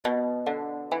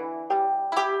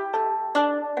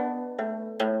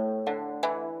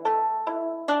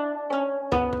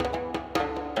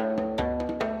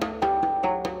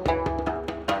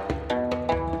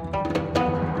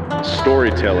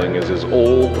Storytelling is as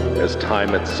old as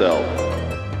time itself.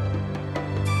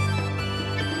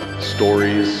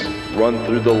 Stories run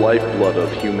through the lifeblood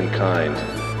of humankind.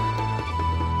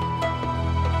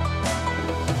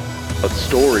 But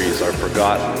stories are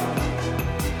forgotten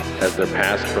as they're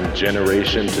passed from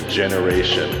generation to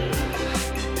generation.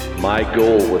 My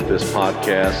goal with this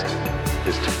podcast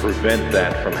is to prevent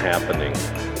that from happening.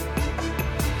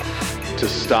 To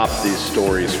stop these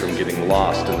stories from getting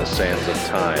lost in the sands of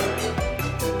time.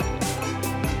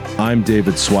 I'm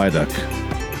David Swiduck,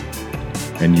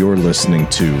 and you're listening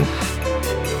to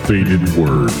Faded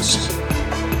Words.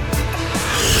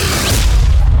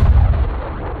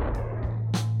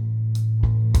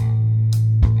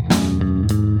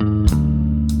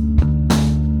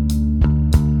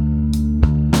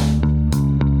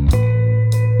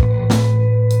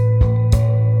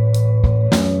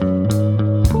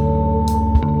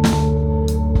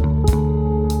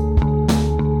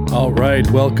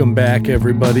 Welcome back,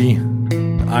 everybody.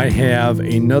 I have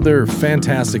another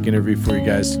fantastic interview for you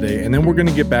guys today, and then we're going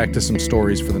to get back to some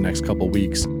stories for the next couple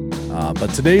weeks. But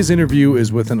today's interview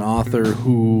is with an author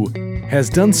who has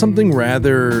done something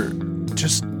rather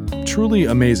just truly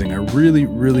amazing. I really,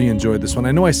 really enjoyed this one.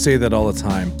 I know I say that all the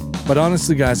time, but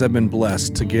honestly, guys, I've been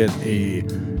blessed to get a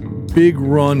big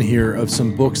run here of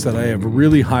some books that I have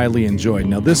really highly enjoyed.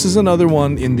 Now, this is another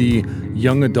one in the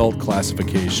young adult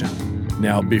classification.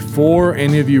 Now, before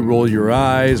any of you roll your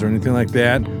eyes or anything like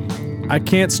that, I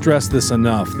can't stress this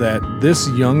enough that this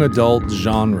young adult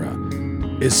genre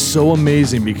is so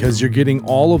amazing because you're getting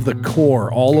all of the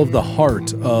core, all of the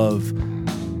heart of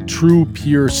true,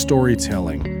 pure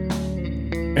storytelling.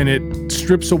 And it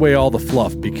strips away all the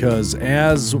fluff because,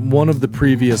 as one of the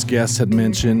previous guests had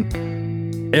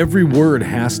mentioned, every word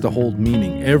has to hold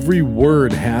meaning. Every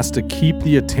word has to keep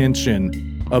the attention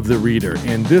of the reader.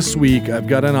 And this week, I've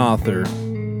got an author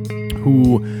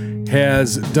who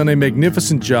has done a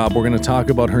magnificent job. We're going to talk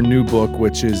about her new book,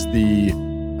 which is the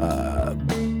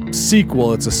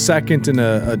sequel. It's a second in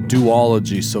a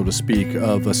duology, so to speak,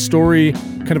 of a story,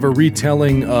 kind of a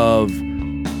retelling of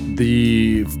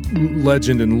the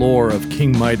legend and lore of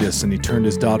King Midas, and he turned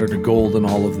his daughter to gold and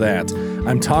all of that.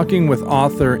 I'm talking with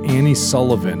author Annie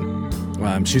Sullivan.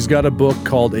 She's got a book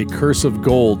called A Curse of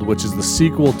Gold, which is the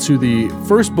sequel to the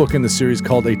first book in the series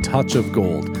called A Touch of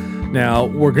Gold. Now,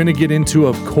 we're going to get into,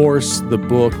 of course, the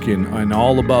book and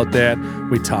all about that.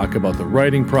 We talk about the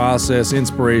writing process,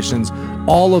 inspirations,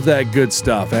 all of that good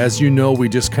stuff. As you know, we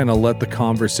just kind of let the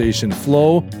conversation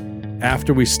flow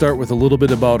after we start with a little bit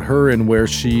about her and where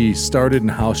she started and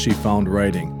how she found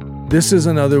writing. This is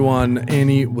another one.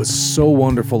 Annie was so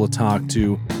wonderful to talk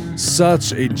to.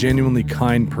 Such a genuinely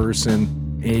kind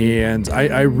person, and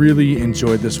I really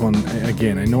enjoyed this one.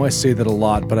 Again, I know I say that a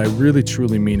lot, but I really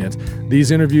truly mean it.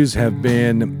 These interviews have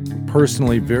been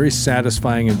personally very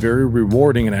satisfying and very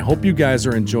rewarding, and I hope you guys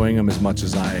are enjoying them as much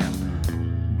as I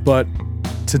am. But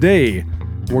today,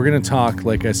 we're going to talk,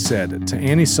 like I said, to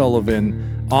Annie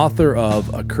Sullivan, author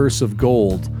of A Curse of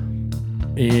Gold,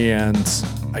 and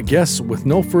I guess with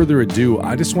no further ado,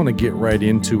 I just want to get right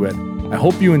into it. I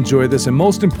hope you enjoy this, and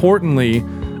most importantly,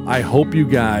 I hope you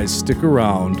guys stick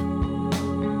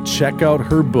around, check out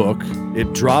her book.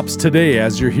 It drops today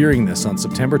as you're hearing this on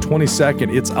September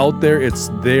 22nd. It's out there. It's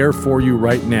there for you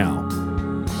right now.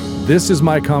 This is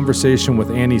my conversation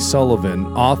with Annie Sullivan,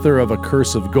 author of A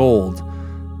Curse of Gold.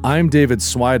 I'm David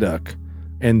Swiduck,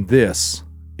 and this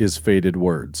is Faded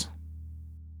Words.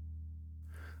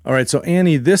 All right, so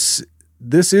Annie, this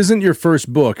isn't your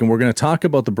first book, and we're going to talk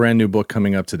about the brand new book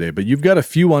coming up today, but you've got a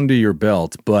few under your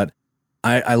belt. But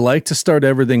I like to start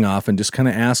everything off and just kind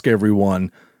of ask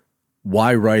everyone,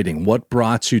 why writing? What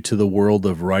brought you to the world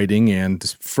of writing?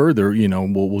 And further,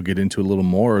 we'll get into a little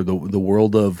more, the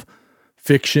world of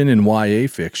fiction and YA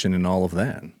fiction and all of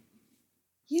that.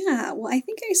 Yeah, well, I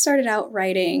think I started out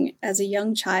writing as a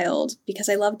young child because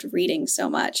I loved reading so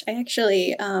much. I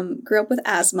actually grew up with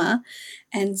asthma,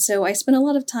 and so I spent a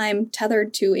lot of time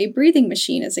tethered to a breathing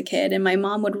machine as a kid, and my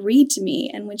mom would read to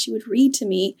me, and when she would read to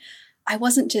me, I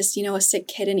wasn't just, a sick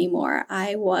kid anymore.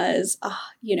 I was, a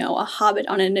hobbit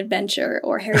on an adventure,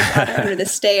 or Harry Potter under the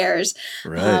stairs,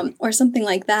 right. Or something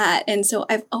like that. And so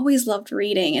I've always loved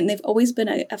reading, and they've always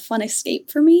been a fun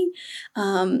escape for me.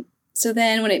 So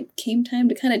then when it came time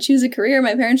to kind of choose a career,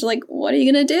 my parents were like, what are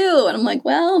you going to do? And I'm like,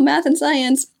 well, math and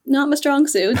science, not my strong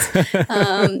suits.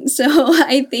 So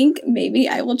I think maybe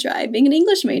I will try being an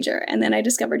English major. And then I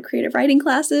discovered creative writing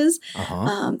classes.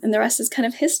 And the rest is kind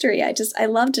of history. I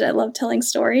loved it. I love telling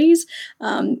stories,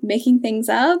 making things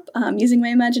up, using my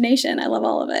imagination. I love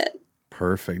all of it.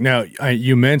 Perfect. Now,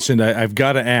 you mentioned, I've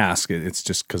got to ask, it's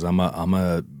just because I'm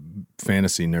a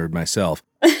fantasy nerd myself.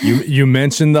 You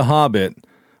mentioned The Hobbit.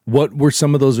 What were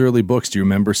some of those early books? Do you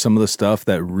remember some of the stuff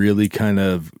that really kind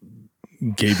of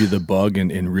gave you the bug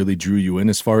and really drew you in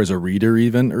as far as a reader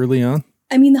even early on?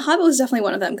 I mean, The Hobbit was definitely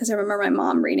one of them because I remember my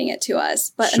mom reading it to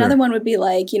us. But another one would be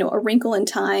like, A Wrinkle in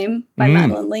Time by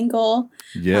Madeleine L'Engle.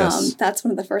 Yes. That's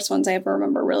one of the first ones I ever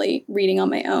remember really reading on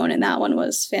my own. And that one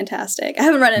was fantastic. I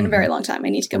haven't read it in a very long time. I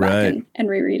need to go back and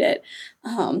reread it.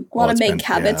 A lot of Meg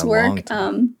Cabot's work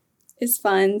is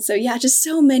fun. So yeah, just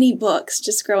so many books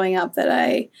just growing up that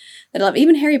I love.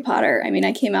 Even Harry Potter. I mean,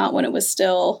 I came out when it was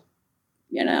still,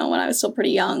 when I was still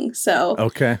pretty young. So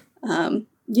okay.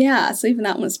 Yeah, so even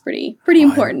that one was pretty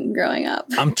important growing up.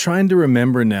 I'm trying to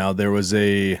remember now. There was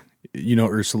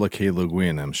Ursula K. Le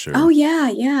Guin, I'm sure. Oh,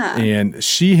 yeah. And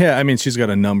she's got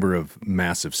a number of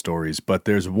massive stories, but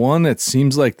there's one that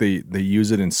seems like they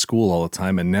use it in school all the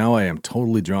time, and now I am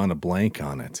totally drawing a blank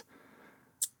on it.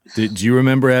 Do you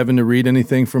remember having to read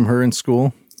anything from her in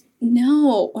school?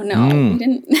 No, we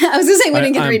didn't. I was going to say we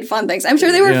didn't get to read fun things. I'm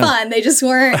sure they were fun. They just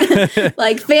weren't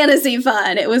like fantasy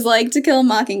fun. It was like To Kill a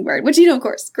Mockingbird, which, of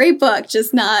course, great book,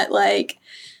 just not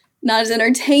as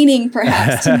entertaining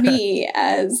perhaps to me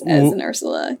as an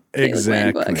Ursula K. Le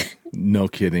Guin book. No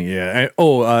kidding. Yeah.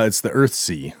 It's The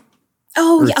Earthsea.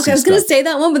 Oh, yeah. Okay, I was going to say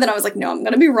that one, but then I was like, no, I'm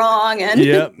going to be wrong. And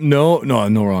no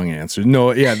wrong answer.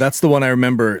 No, yeah, that's the one I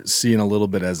remember seeing a little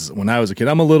bit as when I was a kid.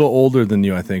 I'm a little older than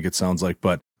you, I think it sounds like,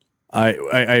 but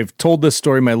I've told this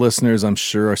story. My listeners, I'm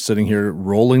sure, are sitting here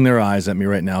rolling their eyes at me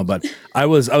right now. But I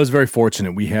was very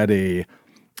fortunate. We had a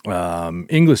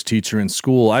English teacher in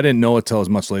school. I didn't know it till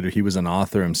much later. He was an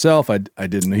author himself. I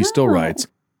didn't. He still writes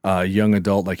young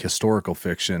adult like historical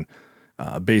fiction,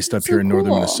 based up here in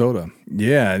northern Minnesota.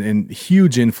 Yeah, and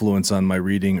huge influence on my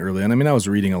reading early on. I mean, I was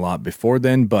reading a lot before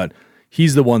then, but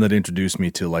he's the one that introduced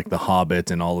me to like The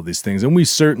Hobbit and all of these things. And we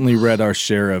certainly read our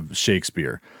share of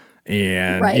Shakespeare.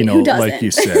 And, like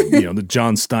you said, the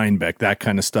John Steinbeck, that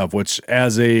kind of stuff, which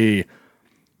as a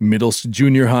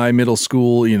junior high, middle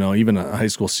school, even a high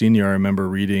school senior, I remember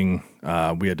reading,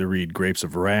 we had to read Grapes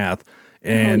of Wrath,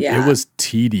 and it was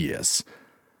tedious.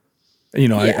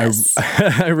 Yes.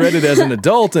 I read it as an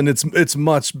adult, and it's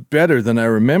much better than I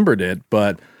remembered it,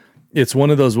 but it's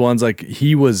one of those ones like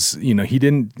he was, he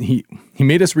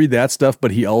made us read that stuff,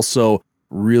 but he also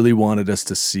really wanted us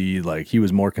to see, like, he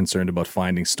was more concerned about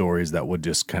finding stories that would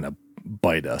just kind of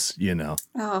bite us,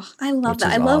 Oh, I love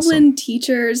that. I love when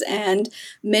teachers and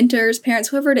mentors, parents,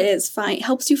 whoever it is,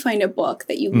 helps you find a book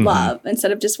that you love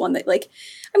instead of just one that,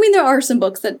 there are some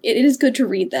books that it is good to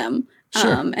read them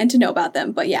and to know about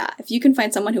them. But yeah, if you can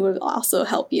find someone who will also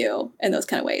help you in those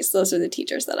kind of ways, those are the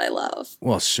teachers that I love.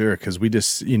 Well, sure, because we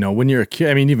just, when you're a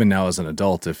kid, even now as an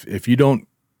adult, if you don't,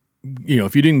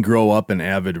 if you didn't grow up an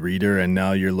avid reader and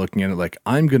now you're looking at it like,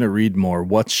 I'm going to read more,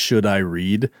 what should I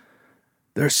read?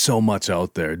 There's so much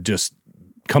out there just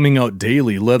coming out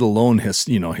daily, let alone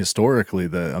historically,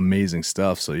 the amazing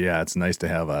stuff. So yeah, it's nice to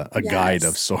have a guide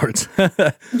of sorts.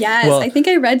 Yes. Well, I think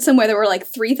I read somewhere there were like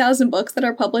 3,000 books that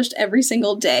are published every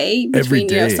single day between,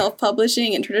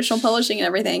 self-publishing and traditional publishing and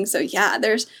everything. So yeah,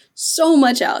 there's so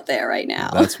much out there right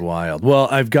now. That's wild. Well,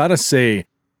 I've got to say,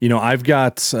 I've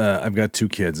got two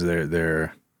kids.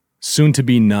 They're soon to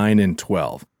be 9 and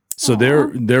 12. So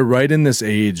they're right in this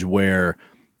age where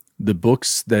the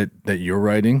books that you're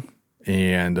writing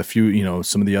and a few,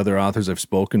 some of the other authors I've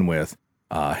spoken with,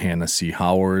 Hannah C.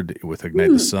 Howard with Ignite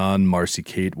the Sun, Marcy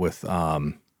Kate with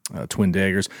Twin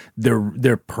Daggers,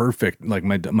 they're perfect. Like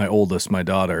my oldest, my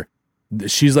daughter,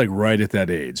 she's like right at that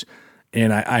age.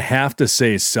 And I have to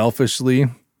say, selfishly,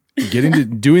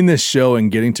 doing this show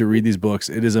and getting to read these books,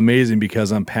 it is amazing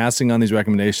because I'm passing on these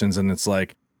recommendations and it's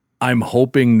like, I'm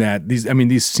hoping that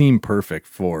these seem perfect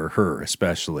for her,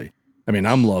 especially.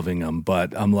 I'm loving them,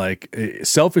 but I'm like,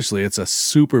 selfishly, it's a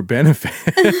super benefit,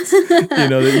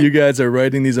 that you guys are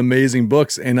writing these amazing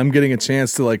books and I'm getting a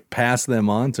chance to like pass them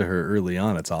on to her early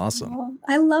on. It's awesome. Oh,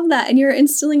 I love that. And you're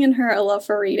instilling in her a love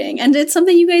for reading, and it's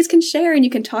something you guys can share and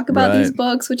you can talk about these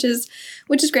books, which is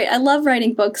great. I love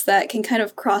writing books that can kind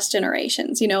of cross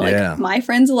generations, my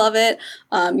friends love it.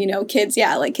 Kids,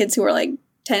 kids who are like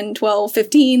 10, 12,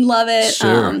 15 love it.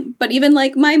 Sure. But even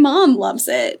like my mom loves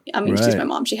it. She's my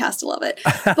mom. She has to love it.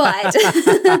 But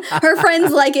her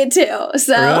friends like it too.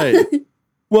 So, right.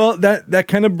 Well, that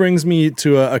kind of brings me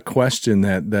to a question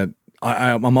that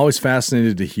I'm always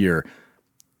fascinated to hear.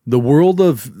 The world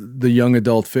of the young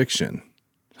adult fiction.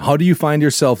 How do you find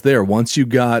yourself there once you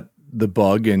got the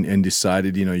bug and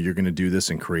decided, you're going to do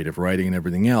this in creative writing and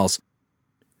everything else?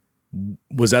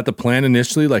 Was that the plan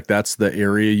initially? Like that's the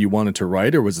area you wanted to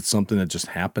write, or was it something that just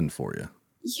happened for you?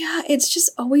 Yeah, it's just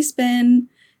always been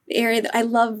the area that I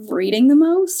love reading the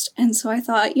most. And so I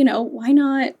thought, why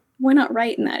not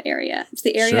write in that area? It's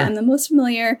the area Sure. I'm the most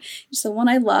familiar. It's the one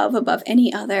I love above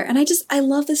any other. And I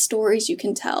love the stories you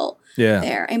can tell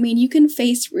there. I mean, you can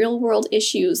face real world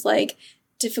issues like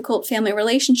difficult family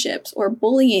relationships or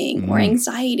bullying or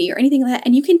anxiety or anything like that.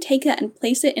 And you can take that and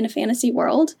place it in a fantasy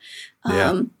world.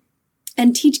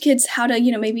 And teach kids how to,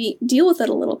 maybe deal with it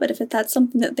a little bit if that's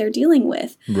something that they're dealing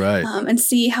with. Right. And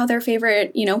see how their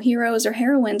favorite, heroes or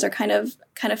heroines are kind of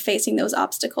facing those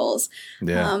obstacles.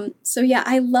 Yeah. So yeah,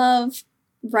 I love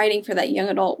writing for that young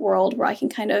adult world where I can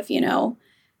kind of,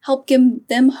 help give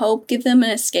them hope, give them an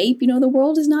escape. The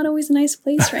world is not always a nice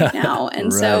place right now.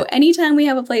 And so anytime we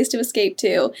have a place to escape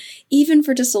to, even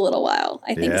for just a little while,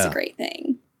 I think is a great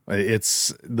thing.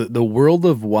 It's the world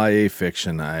of YA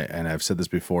fiction. And I've said this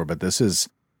before, but this is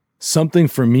something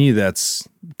for me that's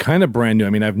kind of brand new. I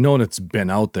mean, I've known it's been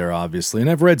out there, obviously, and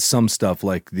I've read some stuff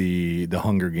like the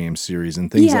Hunger Games series and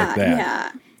things like that.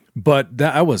 Yeah. But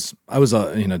that I was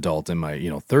an adult in my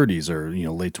 30s or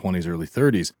late 20s, early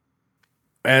 30s.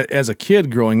 As a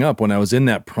kid growing up, when I was in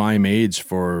that prime age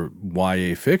for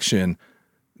YA fiction,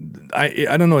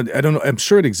 I don't know. I'm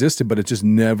sure it existed, but it just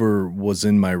never was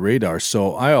in my radar.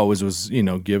 So I always was,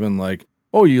 given like,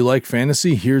 oh, you like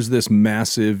fantasy? Here's this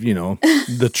massive,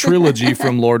 the trilogy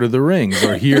from Lord of the Rings,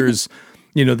 or here's,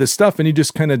 this stuff. And you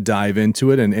just kind of dive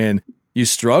into it and you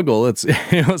struggle. It's,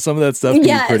 some of that stuff can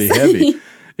be pretty heavy.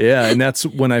 Yeah. And that's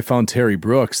when I found Terry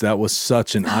Brooks. That was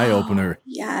such an eye opener.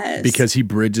 Yes. Because he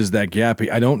bridges that gap.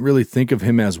 I don't really think of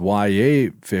him as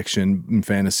YA fiction and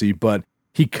fantasy, but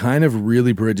he kind of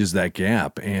really bridges that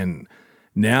gap. And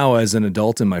now as an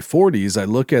adult in my 40s, I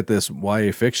look at this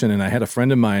YA fiction, and I had a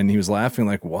friend of mine, he was laughing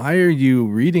like, why are you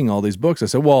reading all these books? I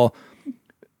said, well,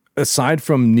 aside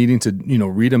from needing to,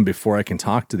 read them before I can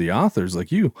talk to the authors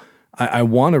like you, I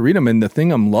want to read them. And the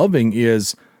thing I'm loving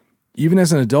is, even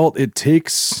as an adult, it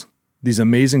takes these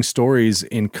amazing stories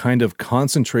and kind of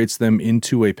concentrates them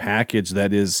into a package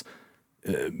that is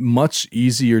much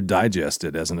easier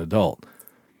digested as an adult.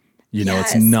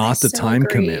 It's not the time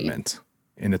commitment,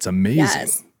 and it's amazing.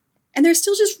 Yes. And they're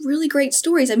still just really great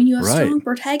stories. I mean, you have strong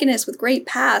protagonists with great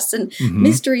pasts and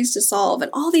mysteries to solve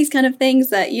and all these kind of things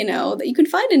that, that you can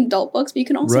find in adult books, but you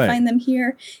can also find them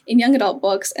here in young adult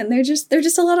books. And they're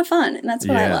just a lot of fun. And that's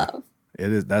what I love.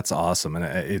 It is. That's awesome. And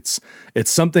it's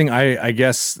something I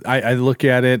guess I look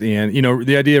at it, and,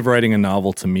 the idea of writing a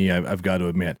novel to me, I've got to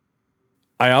admit,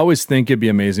 I always think it'd be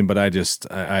amazing, but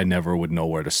I never would know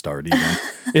where to start even.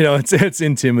 It's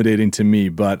intimidating to me,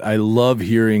 but I love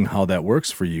hearing how that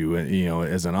works for you,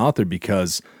 as an author,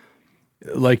 because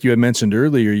like you had mentioned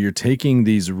earlier, you're taking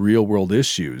these real world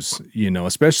issues,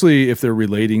 especially if they're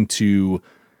relating to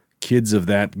kids of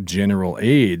that general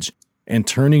age, and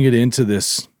turning it into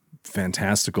this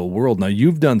fantastical world. Now,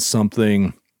 you've done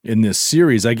something in this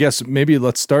series. I guess maybe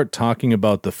let's start talking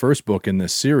about the first book in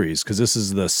this series, because this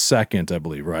is the second, I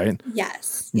believe, right?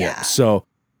 Yes. Yeah. So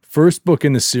first book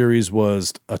in the series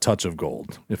was A Touch of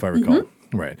Gold, if I recall.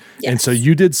 Right. Yes. And so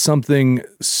you did something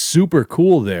super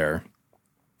cool there,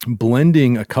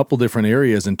 blending a couple different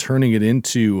areas and turning it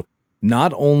into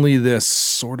not only this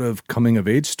sort of coming of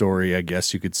age story, I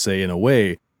guess you could say in a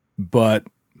way, but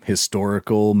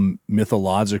historical,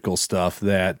 mythological stuff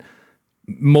that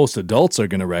most adults are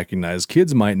going to recognize.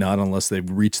 Kids might not unless they've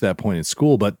reached that point in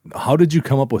school. But how did you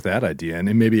come up with that idea?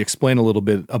 And maybe explain a little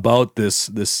bit about this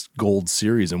Gold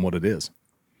series and what it is.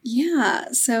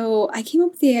 Yeah, so I came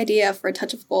up with the idea for A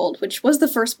Touch of Gold, which was the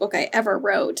first book I ever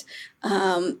wrote,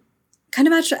 kind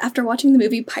of after watching the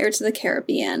movie Pirates of the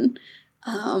Caribbean.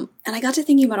 And I got to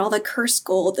thinking about all the cursed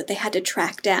gold that they had to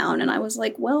track down. And I was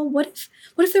like, well, what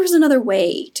if there was another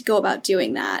way to go about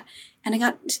doing that? And I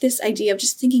got to this idea of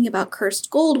just thinking about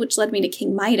cursed gold, which led me to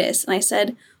King Midas. And I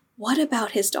said, what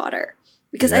about his daughter?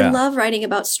 Because I love writing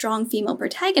about strong female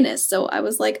protagonists. So I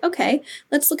was like, okay,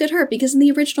 let's look at her. Because in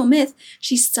the original myth,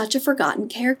 she's such a forgotten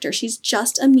character. She's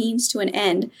just a means to an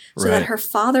end. So that her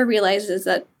father realizes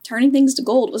that turning things to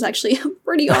gold was actually a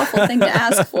pretty awful thing to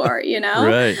ask for,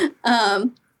 Right.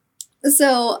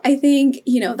 So I think,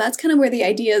 that's kind of where the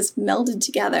ideas melded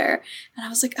together. And I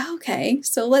was like, oh, okay,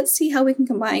 so let's see how we can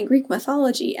combine Greek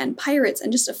mythology and pirates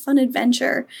and just a fun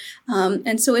adventure.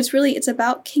 And so it's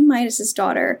about King Midas's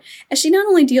daughter, as she not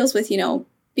only deals with,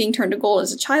 being turned to gold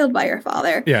as a child by her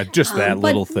father. Yeah, just that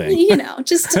little thing.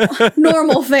 Just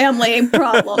normal family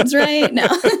problems, right? No.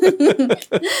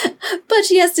 But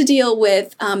she has to deal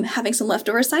with having some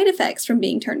leftover side effects from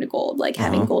being turned to gold, like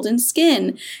having golden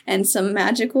skin and some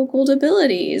magical gold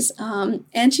abilities.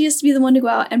 And she has to be the one to go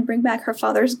out and bring back her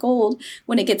father's gold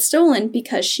when it gets stolen,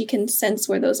 because she can sense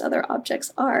where those other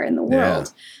objects are in the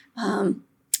world.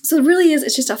 So it really is.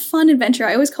 It's just a fun adventure.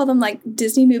 I always call them like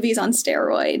Disney movies on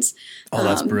steroids. Oh,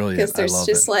 that's brilliant. Because there's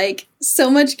just like so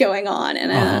much going on,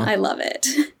 and I love it.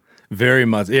 Very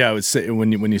much. Yeah, I would say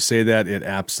when you say that, it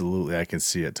absolutely, I can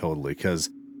see it totally. Because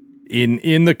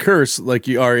in the curse, like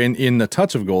you are in the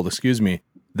Touch of Gold, excuse me,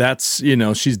 that's,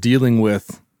 she's dealing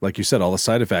with, like you said, all the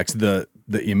side effects, the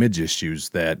image issues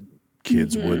that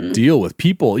kids would deal with.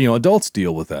 People, adults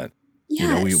deal with that.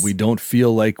 Yes. We don't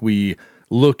feel like we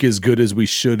look as good as we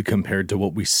should compared to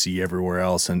what we see everywhere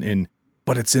else.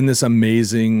 But it's in this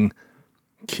amazing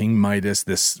King Midas,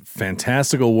 this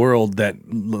fantastical world that,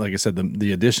 like I said,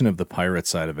 the addition of the pirate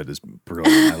side of it is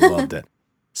brilliant. I loved it.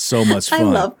 So much fun. I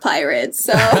love pirates.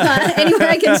 So anywhere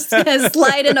I can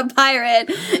slide in a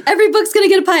pirate, every book's going to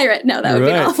get a pirate. No, that would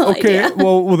be an awful idea. Okay,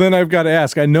 well, then I've got to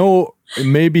ask. I know it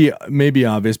may be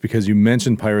obvious because you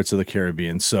mentioned Pirates of the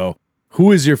Caribbean. So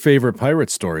who is your favorite pirate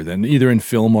story then, either in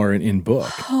film or in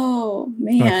book? Oh,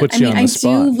 man. I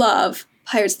do love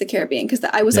Pirates of the Caribbean because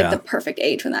I was like the perfect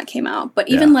age when that came out. But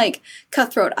even like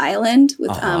Cutthroat Island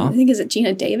with, I think, is it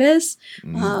Gina Davis?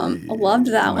 I loved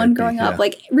that one growing up.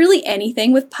 Like really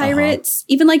anything with pirates,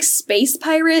 even like space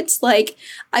pirates, like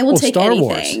I will take Star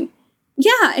anything. Wars.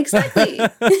 Yeah, exactly.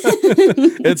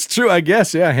 It's true, I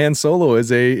guess. Yeah, Han Solo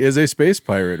is a space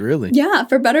pirate, really. Yeah,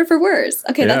 for better, for worse.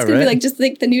 Okay, that's gonna be like just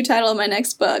like the new title of my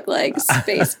next book, like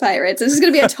Space Pirates. It's just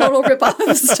gonna be a total ripoff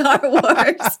of Star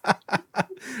Wars.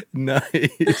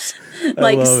 Nice.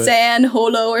 Like San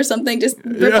Holo or something. Just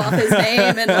rip off his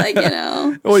name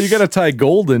and Well, you got to tie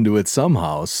gold into it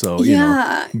somehow. So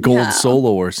Gold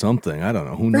Solo or something. I don't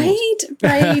know. Who knows?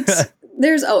 Right.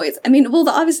 There's always,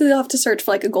 obviously they'll have to search for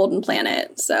like a golden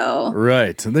planet, so.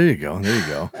 Right. There you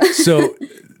go. So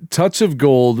Touch of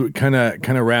Gold kind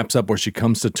of wraps up where she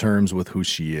comes to terms with who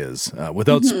she is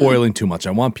without spoiling too much.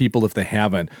 I want people, if they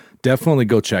haven't, definitely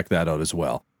go check that out as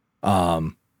well.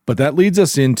 But that leads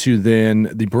us into then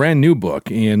the brand new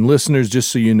book. And listeners, just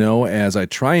so you know, as I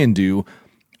try and do,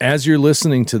 as you're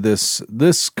listening to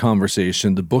this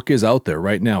conversation, the book is out there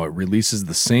right now. It releases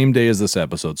the same day as this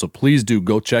episode. So please do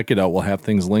go check it out. We'll have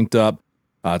things linked up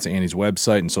to Annie's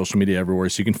website and social media everywhere,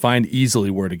 so you can find easily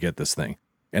where to get this thing.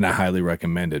 And I highly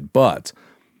recommend it. But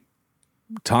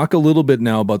talk a little bit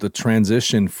now about the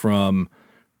transition from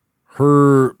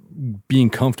her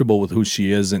being comfortable with who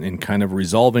she is and kind of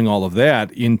resolving all of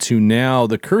that into now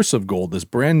The Curse of Gold, this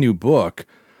brand new book.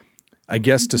 I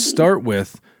guess to start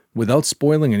with, without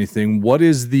spoiling anything, what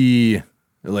is the,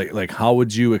 like how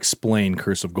would you explain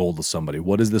Curse of Gold to somebody?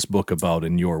 What is this book about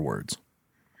in your words?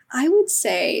 I would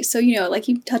say, so, like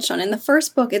you touched on, in the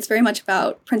first book, it's very much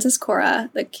about Princess Cora,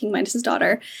 the King Midas'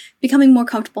 daughter, becoming more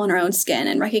comfortable in her own skin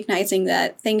and recognizing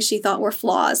that things she thought were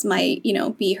flaws might,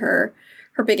 be her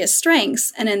biggest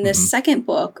strengths. And in this second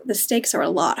book, the stakes are a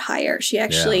lot higher. She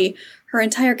actually... Her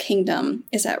entire kingdom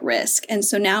is at risk. And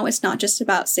so now it's not just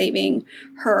about saving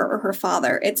her or her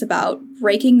father. It's about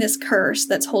breaking this curse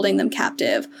that's holding them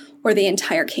captive, or the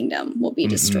entire kingdom will be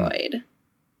destroyed.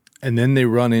 And then they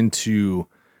run into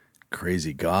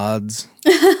crazy gods.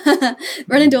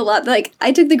 Run into a lot. Like,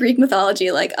 I took the Greek mythology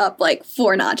up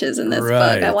 4 notches in this book.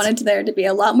 I wanted there to be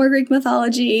a lot more Greek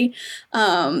mythology,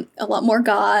 a lot more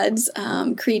gods,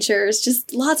 creatures,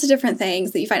 just lots of different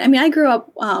things that you find. I grew up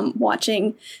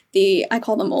watching I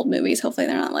call them old movies. Hopefully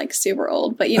they're not super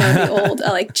old, but the old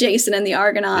Jason and the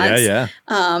Argonauts. Yeah.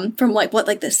 From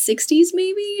the 60s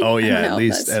maybe? Oh yeah,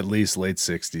 at least late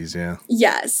 60s, yeah.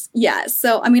 Yes.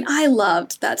 So I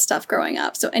loved that stuff growing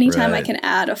up. So anytime I can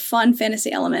add a fun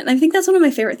fantasy element, and I think that's one of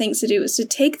my favorite things to do, is to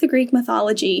take the Greek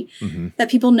mythology that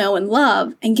people know and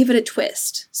love and give it a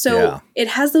twist. So it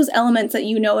has those elements that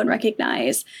you know and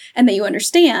recognize and that you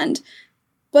understand.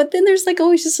 But then there's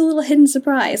always just a little hidden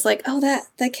surprise,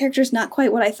 that character's not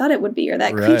quite what I thought it would be, or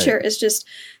that creature is just,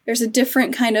 there's a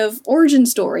different kind of origin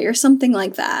story or something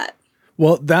like that.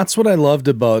 Well, that's what I loved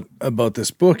about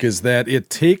this book, is that it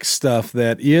takes stuff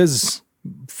that is,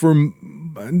 for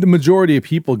the majority of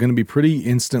people, going to be pretty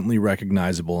instantly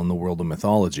recognizable in the world of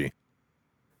mythology.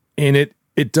 And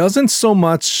it doesn't so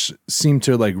much seem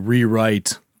to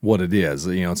rewrite what it is.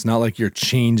 It's not like you're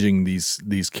changing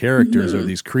these characters or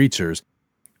these creatures.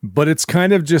 But it's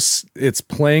kind of just, it's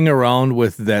playing around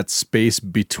with that space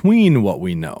between what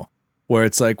we know, where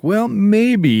it's well,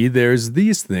 maybe there's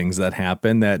these things that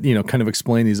happen that, kind of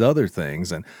explain these other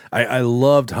things. And I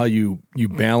loved how you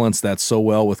balance that so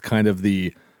well with kind of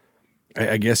the,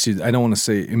 I guess I don't want to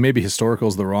say, maybe historical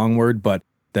is the wrong word, but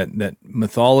that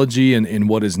mythology and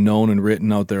what is known and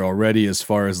written out there already, as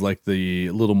far as the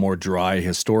little more dry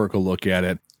historical look at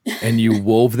it. And you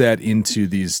wove that into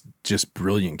these just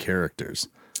brilliant characters.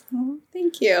 Oh, thank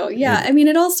Thank you. Yeah, I mean,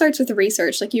 it all starts with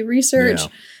research. Like you research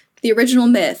the original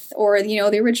myth or, you know,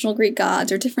 the original Greek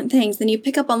gods or different things. Then you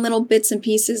pick up on little bits and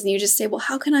pieces and you just say, well,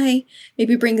 how can I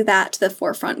maybe bring that to the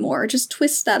forefront more? Or just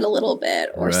twist that a little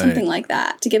bit or something like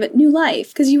that to give it new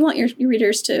life. Because you want your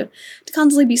readers to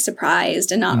constantly be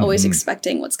surprised and not always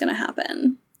expecting what's going to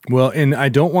happen. Well, and I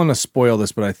don't want to spoil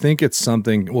this, but I think it's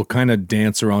something we'll kind of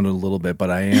dance around it a little bit,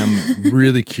 but I am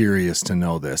really curious to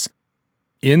know this.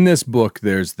 In this book,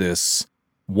 there's this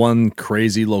one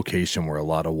crazy location where a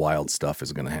lot of wild stuff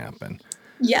is going to happen.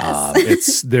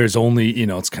 Yes. There's only, you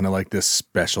know, it's kind of like this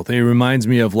special thing. It reminds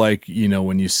me of like, you know,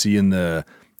 when you see in the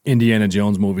Indiana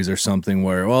Jones movies or something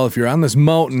where, well, if you're on this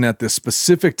mountain at this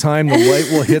specific time, the light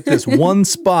will hit this one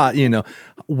spot, you know.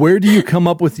 Where do you come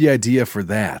up with the idea for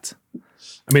that?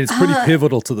 I mean, it's pretty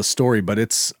pivotal to the story, but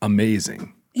it's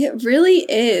amazing. It really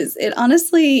is. It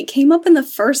honestly came up in the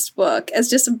first book as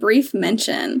just a brief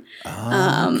mention.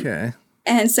 Okay.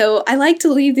 And so I like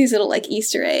to leave these little like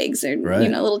Easter eggs or, you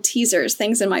know, little teasers,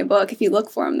 things in my book. If you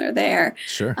look for them, they're there.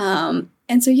 Sure.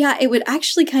 And so, yeah, it would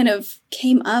actually kind of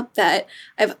came up that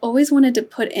I've always wanted to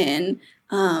put in,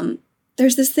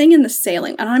 there's this thing in the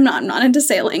sailing, and I'm not into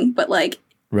sailing, but like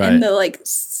in the like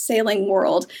sailing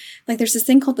world, like there's this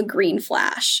thing called the green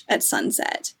flash at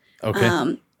sunset.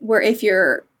 Okay. Where if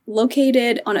you're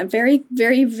located on a very,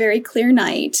 very, very clear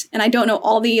night, and I don't know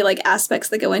all the like aspects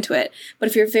that go into it, but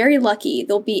if you're very lucky,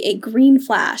 there'll be a green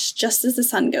flash just as the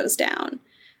sun goes down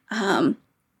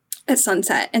at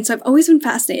sunset. And so I've always been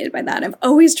fascinated by that. I've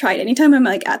always tried. Anytime I'm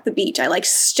like at the beach, I like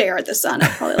stare at the sun.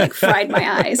 I've probably like fried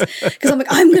my eyes because I'm like,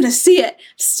 I'm going to see it.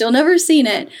 Still never seen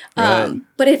it.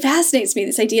 But it fascinates me,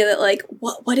 this idea that like,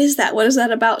 what is that? What is that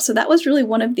about? So that was really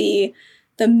one of the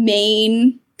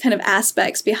main kind of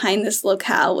aspects behind this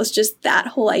locale, was just that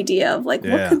whole idea of like,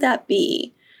 what could that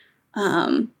be?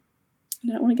 I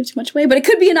don't want to give too much away, but it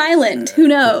could be an island. Who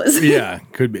knows? Yeah,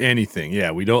 could be anything.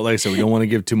 Yeah, we don't, like I said, we don't want to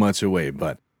give too much away,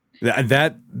 but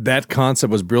that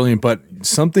concept was brilliant. But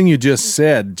something you just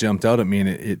said jumped out at me, and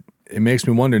it makes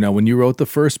me wonder. Now, when you wrote the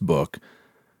first book,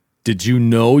 did you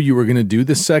know you were going to do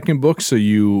the second book? So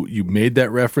you made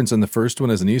that reference on the first one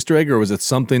as an Easter egg, or was it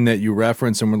something that you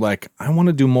referenced and were like, I want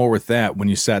to do more with that when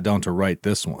you sat down to write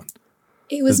this one?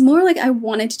 It was more like I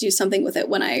wanted to do something with it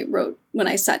when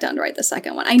I sat down to write the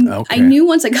second one. I knew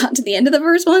once I got to the end of the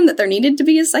first one that there needed to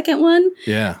be a second one.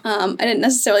 Yeah. I didn't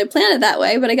necessarily plan it that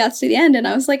way, but I got to the end and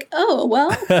I was like, oh,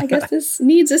 well, I guess this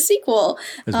needs a sequel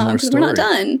because we're not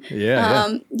done.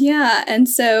 Yeah. And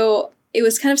so it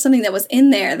was kind of something that was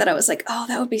in there that I was like, oh,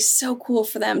 that would be so cool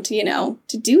for them to, you know,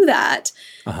 to do that.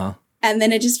 And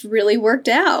then it just really worked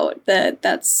out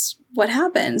that's what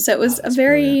happened. So it was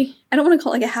brilliant. I don't want to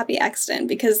call it like a happy accident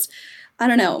because I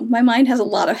don't know, my mind has a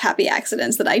lot of happy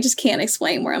accidents that I just can't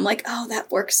explain, where I'm like, oh,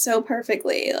 that works so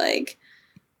perfectly. Like,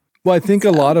 well, I think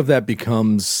a lot of that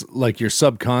becomes like your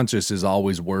subconscious is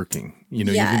always working, you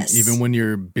know, even when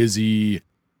you're busy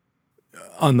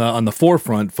on the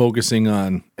forefront, focusing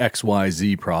on X, Y,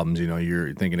 Z problems, you know,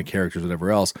 you're thinking of characters,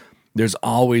 whatever else, there's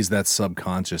always that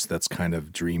subconscious that's kind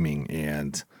of dreaming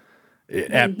and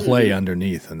at play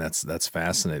underneath. And that's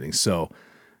fascinating. So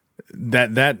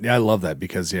that I love that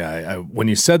because I when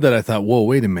you said that, I thought, whoa,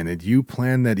 wait a minute. You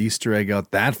planned that Easter egg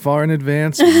out that far in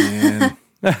advance? Man.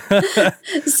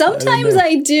 Sometimes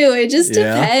I do. It just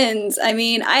depends. I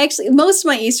mean, most of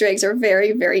my Easter eggs are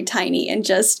very, very tiny and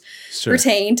just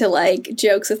pertain to like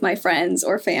jokes with my friends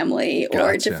or family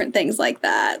or different things like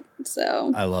that.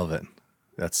 So I love it.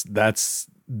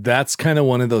 That's kind of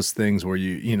one of those things where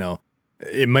you know,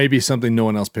 it may be something no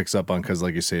one else picks up on because,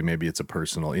 like you say, maybe it's a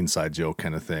personal inside joke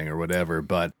kind of thing or whatever,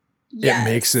 but it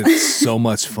makes it so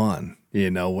much fun, you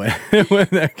know, when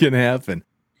that can happen.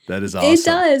 That is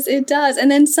awesome. It does. And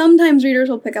then sometimes readers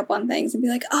will pick up on things and be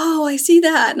like, oh, I see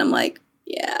that. And I'm like,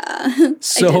 yeah, I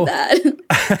did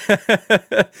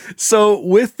that. So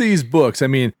with these books, I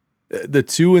mean, the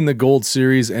two in the Gold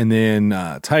series and then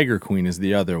Tiger Queen is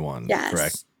the other one,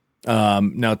 correct?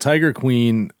 Now, Tiger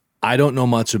Queen, I don't know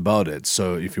much about it.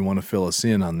 So if you want to fill us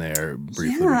in on there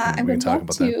briefly, we can talk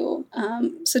about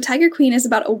that. So Tiger Queen is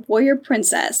about a warrior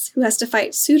princess who has to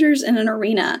fight suitors in an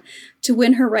arena to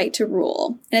win her right to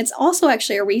rule. And it's also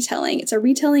actually a retelling. It's a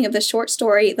retelling of the short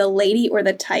story, The Lady or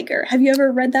the Tiger. Have you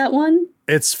ever read that one?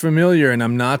 It's familiar, and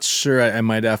I'm not sure. I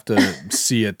might have to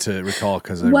see it to recall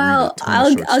because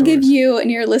I'll give you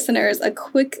and your listeners a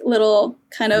quick little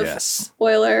kind of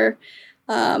spoiler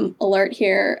alert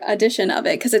here edition of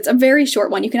it, because it's a very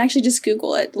short one. You can actually just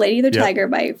Google it, Lady the Tiger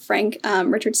by Frank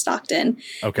Richard Stockton.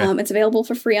 It's available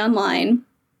for free online,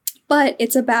 but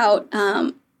it's about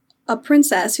a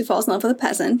princess who falls in love with a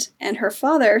peasant, and her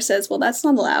father says, well, that's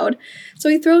not allowed. So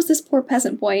he throws this poor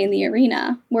peasant boy in the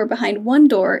arena, where behind one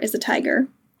door is a tiger,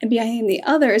 and behind the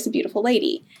other is a beautiful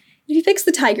lady. If he picks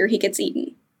the tiger, he gets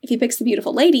eaten. If he picks the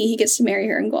beautiful lady, he gets to marry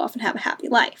her and go off and have a happy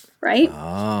life, right?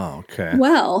 Oh, okay.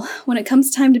 Well, when it comes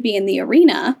time to be in the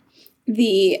arena,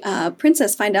 the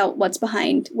princess finds out what's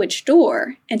behind which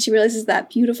door, and she realizes that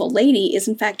beautiful lady is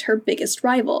in fact her biggest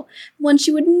rival, one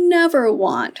she would never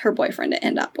want her boyfriend to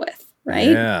end up with, right?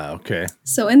 Yeah, okay.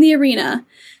 So in the arena,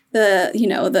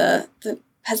 the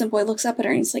peasant boy looks up at her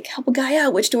and he's like, help a guy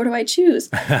out, which door do I choose?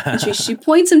 And she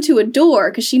points him to a door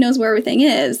because she knows where everything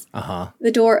is. Uh-huh.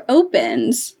 The door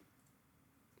opens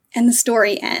and the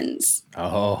story ends.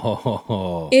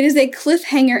 Oh. It is a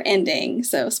cliffhanger ending.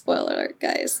 So spoiler alert,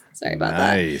 guys. Sorry about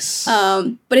nice.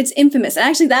 that. But it's infamous. And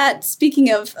actually that,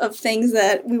 speaking of things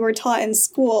that we were taught in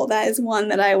school, that is one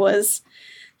that I was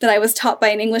taught by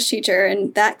an English teacher.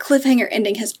 And that cliffhanger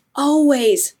ending has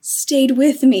always stayed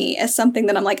with me as something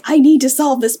that I'm like, I need to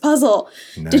solve this puzzle.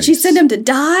 Nice. Did she send him to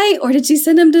die? Or did she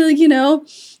send him to,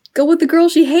 go with the girl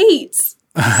she hates?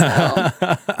 So.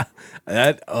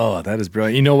 That is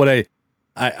brilliant. You know what?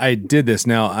 I did this.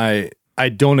 Now, I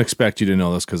don't expect you to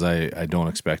know this because I don't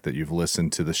expect that you've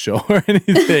listened to the show or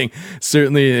anything.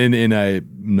 Certainly, and I'm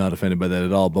not offended by that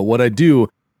at all. But what I do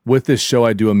with this show,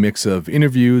 I do a mix of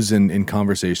interviews and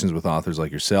conversations with authors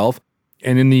like yourself.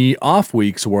 And in the off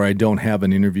weeks where I don't have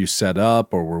an interview set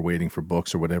up or we're waiting for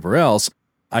books or whatever else,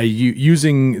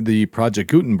 using the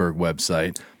Project Gutenberg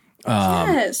website,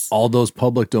 Yes. all those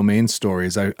public domain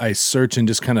stories, I search and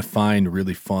just kind of find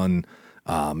really fun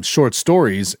short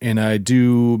stories, and I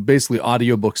do basically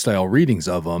audiobook style readings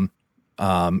of them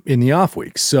in the off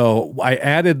weeks. So I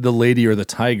added The Lady or the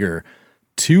Tiger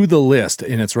to the list,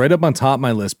 and it's right up on top of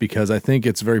my list because I think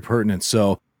it's very pertinent.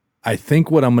 So I think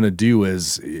what I'm going to do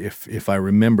is, if I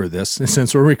remember this,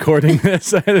 since we're recording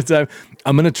this ahead of time,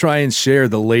 I'm going to try and share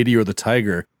The Lady or the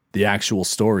Tiger, the actual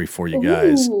story for you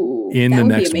guys. Ooh, in that the would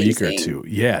be next week or amazing. two.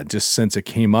 Yeah, just since it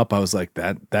came up, I was like,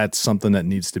 that's something that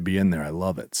needs to be in there. I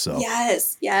love it. So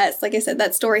Yes. Like I said,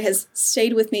 that story has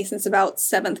stayed with me since about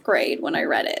 7th grade when I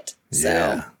read it. So.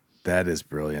 yeah, that is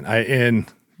brilliant.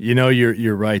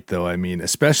 You're right though. I mean,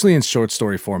 especially in short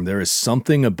story form, there is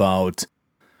something about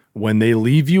when they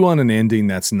leave you on an ending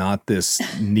that's not this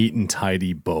neat and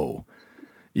tidy bow.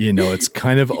 It's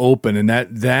kind of open, and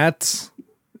that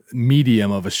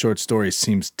medium of a short story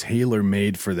seems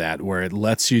tailor-made for that, where it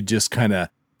lets you just kind of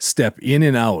step in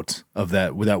and out of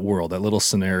that world, that little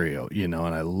scenario, and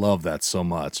I love that so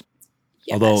much.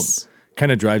 Yes. Although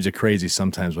kind of drives you crazy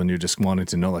sometimes when you're just wanting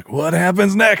to know, like, what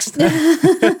happens next?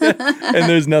 And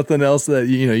there's nothing else that,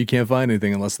 you can't find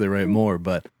anything unless they write more,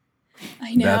 but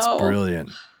I know. that's brilliant.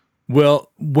 Well,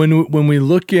 when we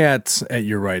look at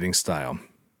your writing style,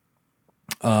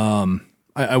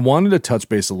 I wanted to touch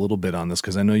base a little bit on this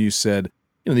because I know you said,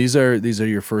 these are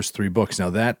your first 3 books. Now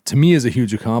that to me is a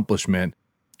huge accomplishment.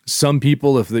 Some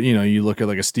people, if you look at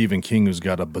like a Stephen King who's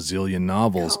got a bazillion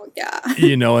novels, Oh,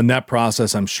 yeah. and that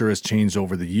process I'm sure has changed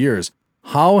over the years.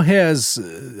 How has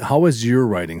your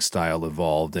writing style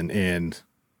evolved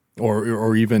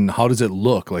or even how does it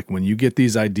look like when you get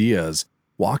these ideas?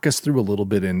 Walk us through a little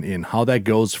bit in how that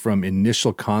goes from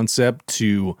initial concept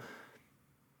to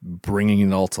bringing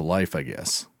it all to life, I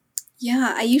guess.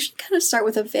 Yeah, I usually kind of start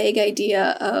with a vague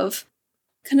idea of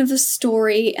kind of the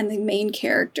story and the main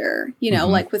character.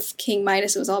 Mm-hmm. Like with King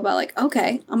Midas, it was all about like,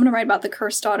 okay, I'm going to write about the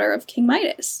cursed daughter of King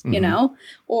Midas,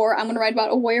 or I'm going to write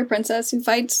about a warrior princess who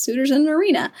fights suitors in an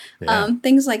arena,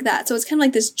 things like that. So it's kind of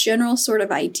like this general sort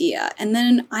of idea. And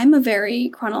then I'm a very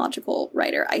chronological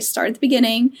writer. I start at the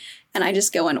beginning and I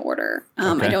just go in order.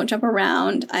 Okay. I don't jump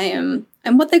around. I'm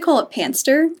what they call a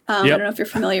pantser. I don't know if you're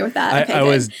familiar with that. Okay, I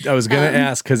was going to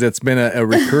ask because it's been a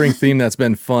recurring theme that's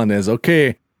been fun is,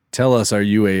 okay, tell us, are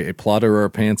you a plotter or a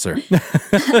pantser?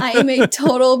 I am a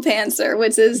total pantser,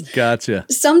 which is Gotcha.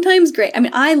 sometimes great. I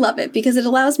mean, I love it because it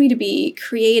allows me to be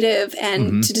creative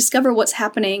and to discover what's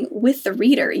happening with the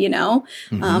reader,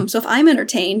 So if I'm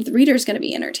entertained, the reader's going to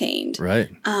be entertained. Right.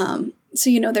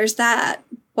 So, there's that.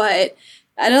 But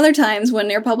at other times when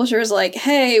your publisher is like,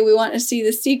 hey, we want to see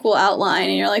the sequel outline,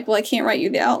 and you're like, well, I can't write you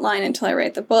the outline until I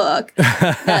write the book.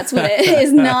 That's when it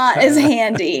is not as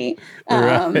handy.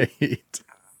 Right.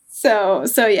 So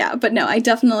yeah, but no, I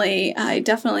definitely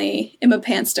am a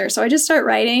pantser. So I just start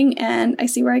writing and I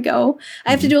see where I go.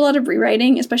 I have to do a lot of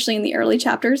rewriting, especially in the early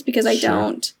chapters, because I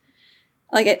don't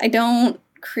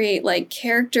create like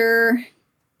character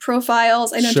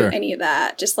profiles. I don't do any of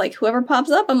that. Just like whoever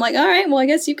pops up, I'm like, all right, well, I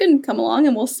guess you can come along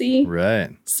and we'll see Right.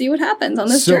 what happens on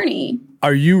this journey.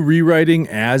 Are you rewriting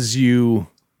as you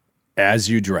as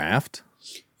you draft?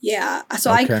 Yeah.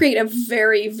 So I create a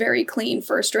very, very clean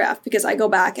first draft because I go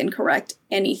back and correct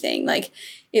anything. Like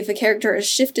if a character is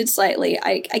shifted slightly,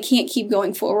 I can't keep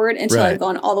going forward until I've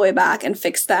gone all the way back and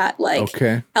fixed that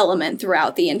element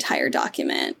throughout the entire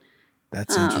document.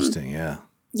 That's interesting. Yeah.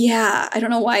 Yeah. I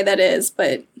don't know why that is,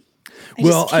 but I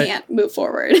just can't move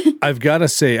forward. I've got to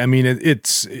say, I mean, it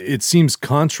seems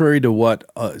contrary to what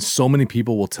so many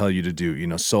people will tell you to do. You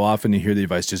know, so often you hear the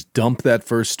advice, just dump that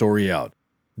first story out.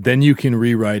 Then you can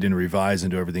rewrite and revise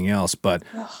and do everything else. But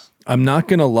I'm not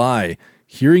going to lie.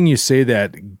 Hearing you say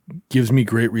that gives me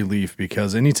great relief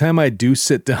because anytime I do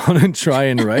sit down and try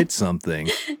and write something,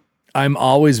 I'm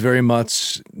always very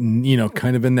much, you know,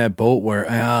 kind of in that boat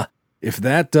where, if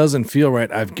that doesn't feel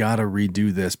right, I've got to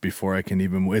redo this before I can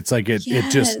even, it's like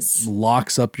it just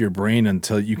locks up your brain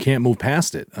until you can't move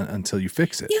past it until you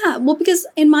fix it. Yeah. Well, because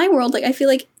in my world, like I feel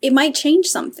like it might change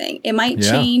something. It might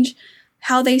change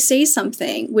how they say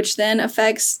something, which then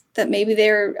affects that maybe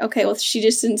they're, okay, well, she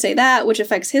just didn't say that, which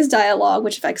affects his dialogue,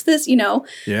 which affects this, you know?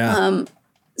 Yeah.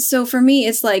 So for me,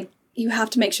 it's like, you have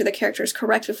to make sure the character is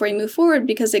correct before you move forward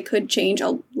because it could change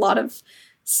a lot of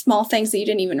small things that you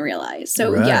didn't even realize.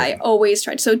 So yeah, I always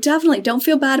tried. So definitely don't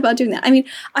feel bad about doing that. I mean,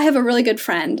 I have a really good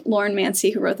friend, Lauren Mancy,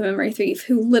 who wrote The Memory Thief,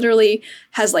 who literally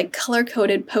has like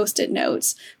color-coded Post-it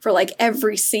notes for like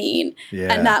every scene.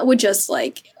 Yeah. And that would just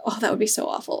like, that would be so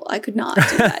awful. I could not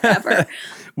do that ever.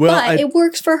 But it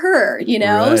works for her, you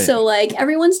know? Right. So like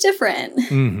everyone's different.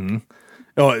 Mm-hmm.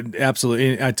 Oh,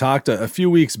 absolutely. I talked a few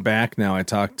weeks back now, I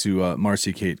talked to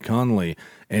Marcy Kate Connolly,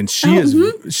 and she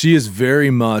is very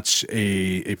much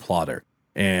a plotter.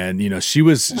 And, you know, she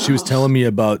was telling me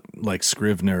about like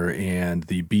Scrivener and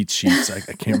the beat sheets. I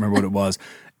can't remember what it was.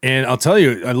 And I'll tell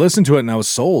you, I listened to it and I was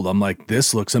sold. I'm like,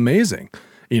 this looks amazing.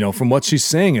 You know, from what she's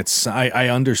saying, I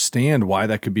understand why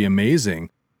that could be amazing.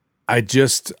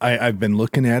 I've been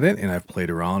looking at it and I've played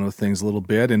around with things a little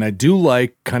bit. And I do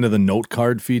like kind of the note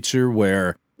card feature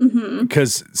where,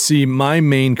 because see, my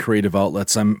main creative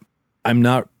outlets, I'm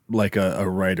not like a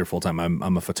writer full time.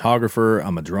 I'm a photographer.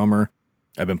 I'm a drummer.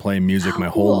 I've been playing music my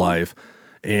whole life.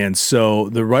 And so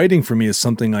the writing for me is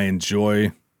something I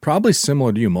enjoy, probably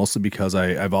similar to you, mostly because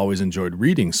I've always enjoyed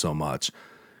reading so much.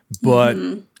 But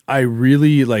I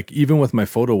really like, even with my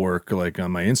photo work, like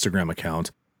on my Instagram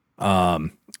account,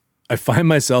 I find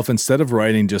myself, instead of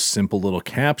writing just simple little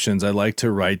captions, I like to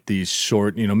write these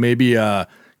short, you know, maybe a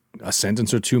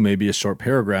sentence or two, maybe a short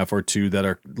paragraph or two that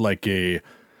are like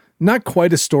not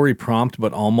quite a story prompt,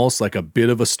 but almost like a bit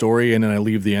of a story. And then I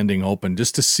leave the ending open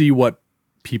just to see what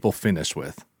people finish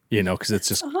with, you know, because it's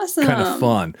just kind of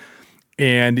fun.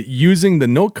 And using the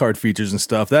note card features and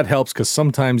stuff, that helps because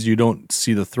sometimes you don't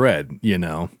see the thread, you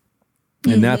know,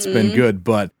 and that's been good.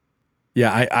 But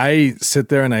yeah, I sit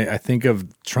there and I think of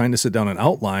trying to sit down and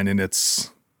outline, and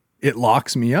it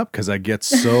locks me up because I get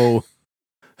so,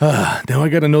 now I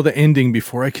got to know the ending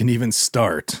before I can even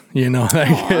start. You know,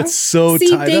 I get so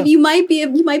tied Dave, up. You might be a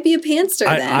pantser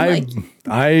then.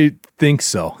 I think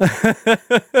so.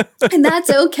 And that's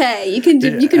okay. You can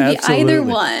be either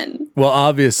one. Well,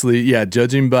 obviously, yeah,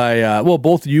 judging by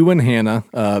both you and Hannah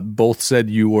both said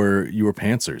you were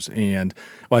pantsers, and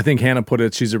I think Hannah put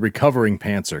it, she's a recovering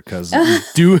pantser because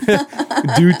due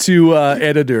to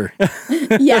editor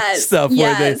stuff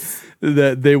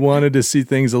where they wanted to see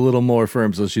things a little more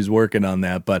firm, so she's working on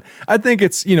that. But I think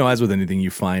it's, you know, as with anything,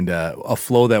 you find a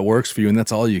flow that works for you, and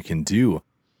that's all you can do.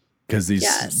 Because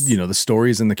these, you know, the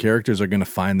stories and the characters are going to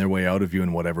find their way out of you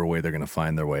in whatever way they're going to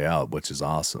find their way out, which is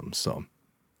awesome. So,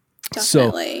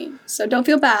 definitely. So don't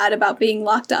feel bad about being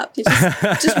locked up. You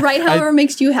just write however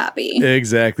makes you happy.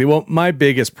 Exactly. Well, my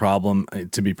biggest problem,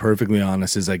 to be perfectly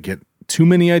honest, is I get too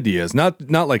many ideas. Not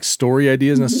like story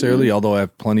ideas necessarily, although I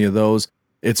have plenty of those.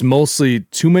 It's mostly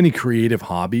too many creative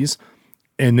hobbies.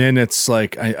 And then it's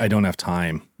like, I don't have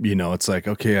time. You know, it's like,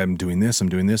 okay, I'm doing this.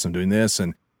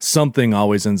 And something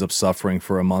always ends up suffering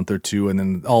for a month or two, and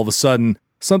then all of a sudden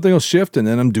something will shift, and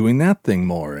then I'm doing that thing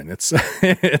more, and it's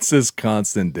this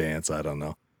constant dance. I don't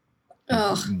know.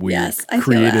 Oh, weird, yes, I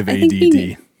creative feel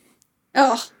that.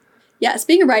 ADD. Yes,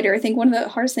 being a writer, I think one of the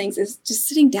hardest things is just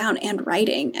sitting down and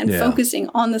writing and focusing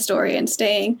on the story and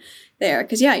staying there.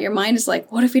 Because your mind is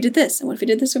like, what if we did this, and what if we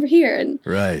did this over here, and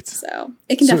right. So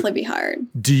it can definitely be hard.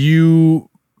 Do you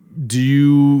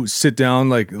sit down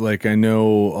like I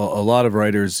know a lot of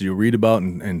writers you read about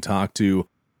and talk to,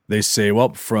 they say,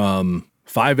 well, from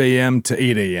 5 a.m. to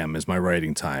 8 a.m. is my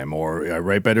writing time, or I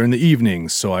write better in the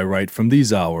evenings, so I write from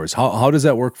these hours. How does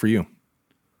that work for you?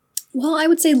 Well, I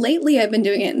would say lately I've been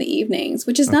doing it in the evenings,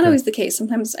 which is not always the case.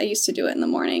 Sometimes I used to do it in the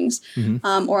mornings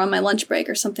or on my lunch break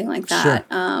or something like that.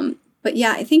 Sure. But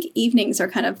yeah, I think evenings are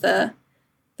kind of the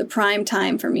prime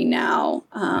time for me now.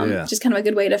 Just kind of a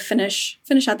good way to finish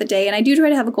out the day. And I do try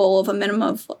to have a goal of a minimum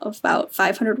of about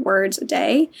 500 words a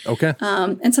day. Okay.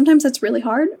 And sometimes that's really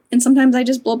hard. And sometimes I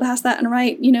just blow past that and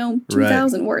write,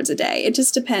 2,000 words a day. It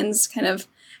just depends kind of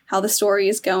how the story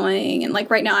is going. And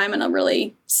like right now I'm in a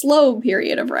really slow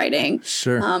period of writing,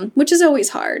 Sure. Which is always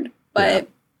hard, but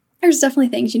there's definitely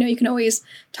things, you can always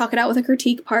talk it out with a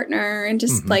critique partner and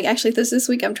just like, actually this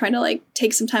week I'm trying to like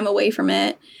take some time away from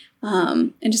it,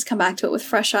 and just come back to it with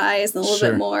fresh eyes and a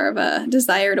little bit more of a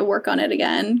desire to work on it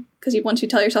again. Because once you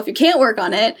tell yourself you can't work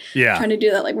on it, trying to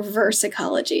do that like reverse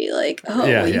psychology, like,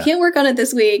 you can't work on it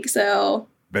this week, so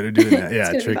better do that.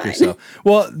 Yeah, trick yourself.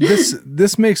 Well,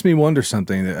 this makes me wonder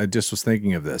something that I just was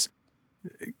thinking of this.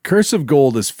 Curse of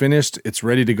Gold is finished. It's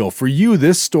ready to go. For you,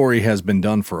 this story has been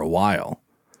done for a while.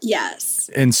 Yes.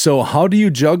 And so how do you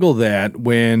juggle that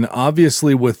when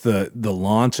obviously with the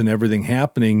launch and everything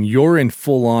happening, you're in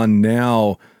full on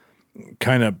now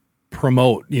kind of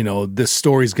promote, this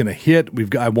story's going to hit.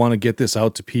 I want to get this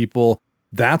out to people.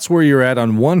 That's where you're at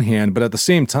on one hand, but at the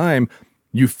same time,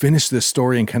 you finished this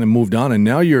story and kind of moved on, and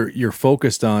now you're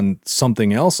focused on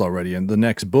something else already, and the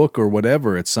next book or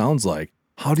whatever it sounds like.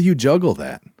 How do you juggle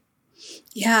that?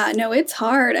 Yeah, no, it's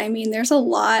hard. I mean, there's a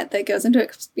lot that goes into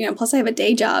it, plus I have a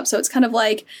day job. So it's kind of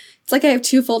like, I have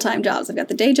 2 full-time jobs. I've got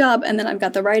the day job and then I've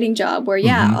got the writing job where,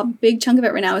 a big chunk of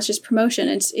it right now is just promotion.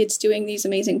 It's doing these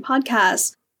amazing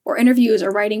podcasts or interviews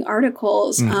or writing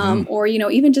articles, or,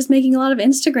 even just making a lot of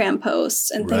Instagram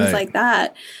posts and things like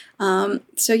that.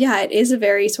 So yeah, it is a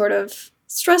very sort of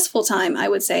stressful time, I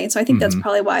would say. And so I think that's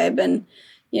probably why I've been,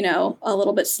 a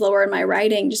little bit slower in my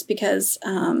writing, just because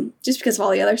of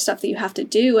all the other stuff that you have to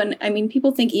do. And I mean,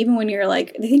 people think even when you're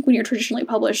they think when you're traditionally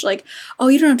published, like, oh,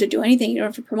 you don't have to do anything. You don't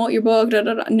have to promote your book. Da,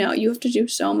 da, da. No, you have to do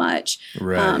so much,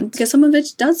 because some of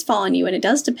it does fall on you and it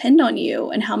does depend on you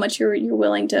and how much you're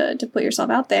willing to put yourself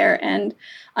out there. And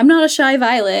I'm not a shy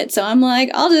violet, so I'm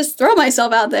like, I'll just throw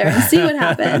myself out there and see what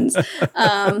happens.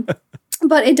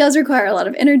 But it does require a lot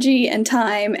of energy and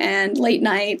time and late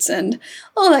nights and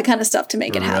all that kind of stuff to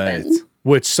make it happen.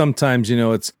 Which sometimes,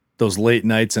 it's those late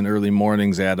nights and early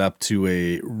mornings add up to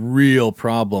a real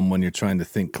problem when you're trying to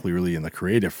think clearly in the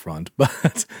creative front.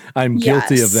 But I'm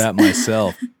guilty of that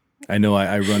myself. I know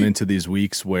I run into these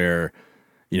weeks where,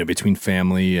 between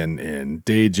family and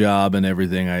day job and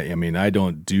everything, I mean, I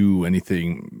don't do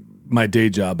anything. My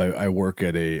day job, I work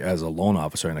as a loan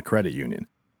officer in a credit union.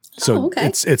 So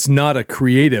it's not a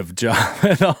creative job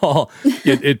at all.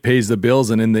 It pays the bills,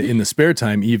 and in the spare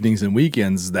time, evenings and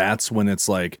weekends, that's when it's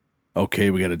like,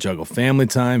 okay, we got to juggle family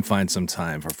time, find some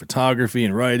time for photography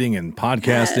and writing and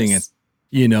podcasting, and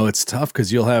it's tough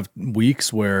because you'll have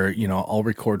weeks where I'll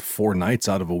record 4 nights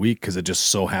out of a week because it just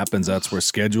so happens that's where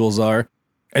schedules are,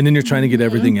 and then you're trying to get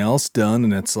everything else done,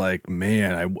 and it's like,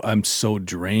 man, I'm so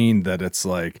drained that it's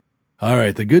like, all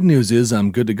right, the good news is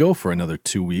I'm good to go for another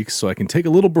 2 weeks, so I can take a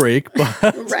little break. But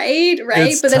right. But then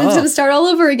it's going to start all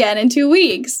over again in 2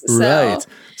 weeks. So. Right.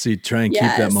 So you try and keep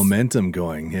that momentum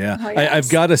going. Yeah. Oh, yes. I've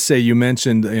got to say, you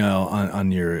mentioned,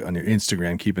 on your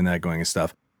Instagram, keeping that going and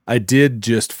stuff. I did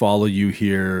just follow you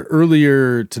here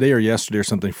earlier today or yesterday or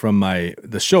something from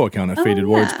the show account at Faded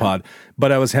Words Pod.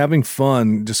 But I was having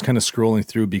fun just kind of scrolling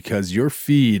through because your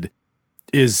feed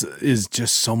is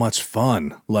just so much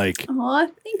fun. Like,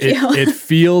 thank you. It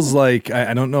feels like,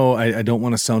 I don't know, I don't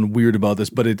want to sound weird about this,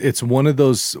 but it's one of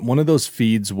those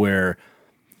feeds where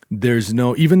there's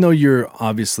no, even though you're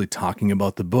obviously talking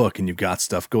about the book and you've got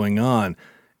stuff going on,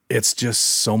 it's just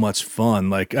so much fun.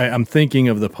 Like I'm thinking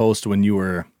of the post when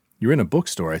you're in a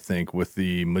bookstore, I think, with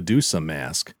the Medusa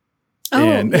mask. Oh,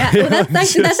 yeah. Well,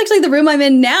 that's actually the room I'm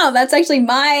in now. That's actually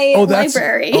my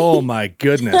library. Oh my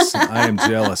goodness. I am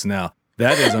jealous now.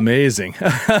 That is amazing.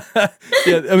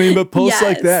 Yeah, I mean, but posts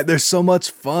like that, they're so much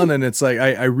fun. And it's like,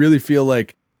 I really feel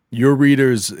like your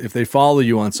readers, if they follow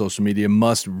you on social media,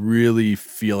 must really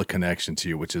feel a connection to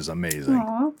you, which is amazing.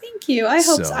 Oh, thank you. I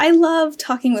hope so. I love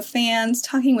talking with fans,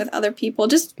 talking with other people,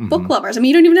 just book lovers. I mean,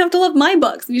 you don't even have to love my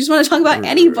books. You just want to talk about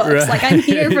any books. Right. Like, I'm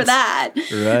here for that.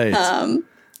 Right.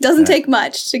 Doesn't take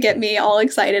much to get me all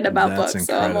excited about books.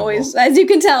 Incredible. So I'm always, as you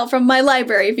can tell from my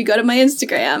library, if you go to my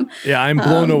Instagram. Yeah, I'm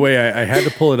blown away. I had to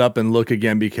pull it up and look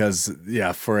again because,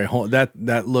 for a whole,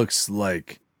 that looks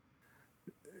like,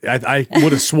 I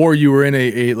would have swore you were in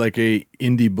a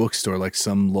indie bookstore, like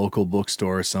some local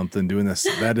bookstore or something doing this.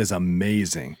 That is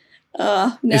amazing.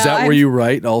 No, is that where you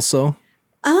write also?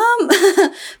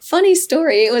 Funny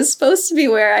story. It was supposed to be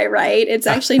where I write. It's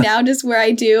actually now just where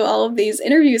I do all of these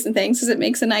interviews and things because it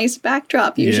makes a nice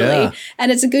backdrop usually. Yeah.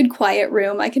 And it's a good quiet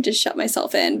room. I could just shut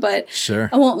myself in. But Sure.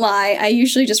 I won't lie. I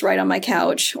usually just write on my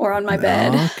couch or on my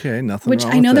bed. Okay, nothing Which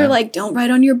wrong I know with they're that. like, don't write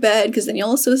on your bed because then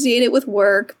you'll associate it with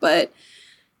work. But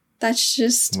that's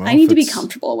just, Well, I need if to be it's-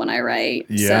 comfortable when I write.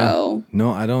 Yeah. So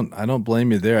No, I don't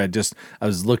blame you there. I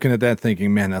was looking at that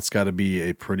thinking, man, that's got to be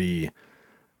a pretty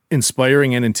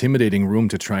inspiring and intimidating room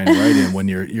to try and write in when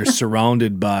you're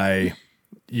surrounded by,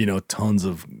 tons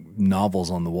of novels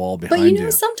on the wall But behind you know,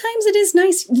 sometimes it is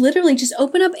nice. Literally, just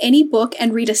open up any book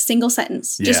and read a single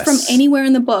sentence just from Yes. anywhere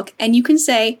in the book. And you can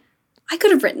say, I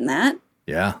could have written that.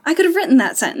 Yeah, I could have written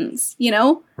that sentence,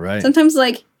 right. Sometimes,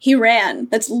 like, he ran.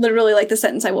 That's literally like the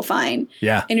sentence I will find.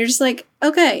 Yeah, And you're just like,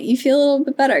 okay, you feel a little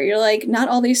bit better. You're like, not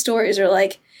all these stories are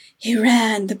like, he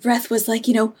ran. The breath was like,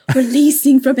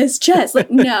 releasing from his chest.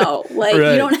 Like, no, like,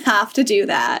 Right. you don't have to do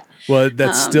that. well,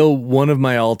 that's still one of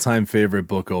my all-time favorite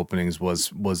book openings was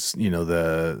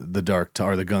the Dark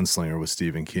Tower, the Gunslinger with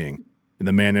Stephen King. And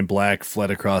the man in black fled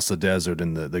across the desert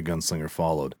and the gunslinger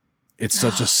followed. It's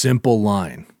such a simple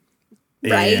line.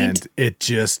 Right. And it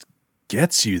just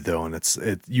gets you though,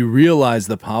 and you realize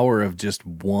the power of just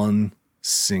one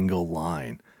single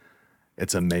line.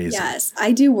 It's amazing. Yes,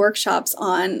 I do workshops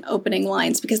on opening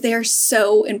lines because they are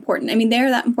so important. I mean,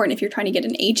 they're that important if you're trying to get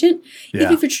an agent, Yeah.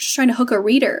 even if you're just trying to hook a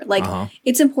reader. Like, Uh-huh.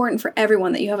 it's important for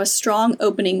everyone that you have a strong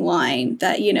opening line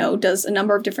that, does a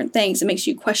number of different things. It makes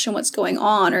you question what's going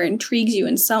on or intrigues you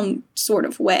in some sort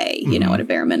of way, Mm-hmm. at a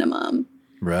bare minimum.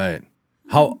 Right.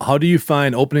 How do you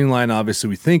find opening line? Obviously,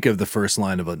 we think of the first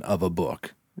line of a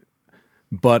book,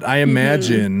 but I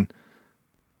imagine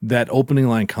that opening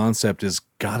line concept has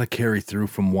got to carry through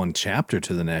from one chapter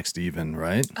to the next, even,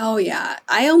 right? Oh, yeah.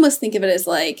 I almost think of it as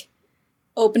like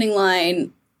opening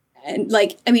line. And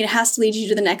it has to lead you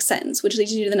to the next sentence, which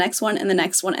leads you to the next one and the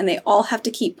next one. And they all have to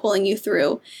keep pulling you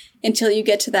through until you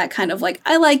get to that kind of like,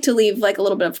 I like to leave like a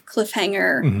little bit of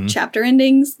cliffhanger chapter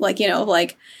endings,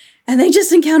 and they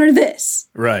just encountered this.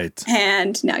 Right.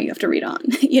 And now you have to read on,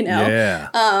 Yeah.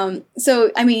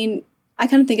 So, I mean, I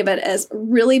kind of think of it as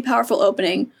really powerful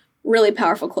opening, really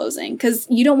powerful closing, because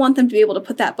you don't want them to be able to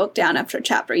put that book down after a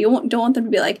chapter. Don't want them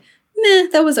to be like, meh,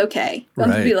 that was okay. You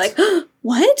want them to be like,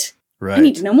 what? Right. I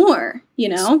need to know more,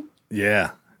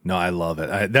 Yeah. No, I love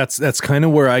it. That's kind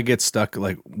of where I get stuck,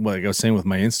 like I was saying with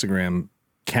my Instagram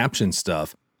caption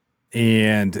stuff.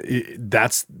 And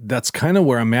that's kind of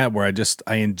where I'm at, where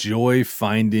I enjoy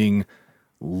finding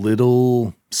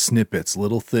little snippets,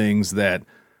 little things that,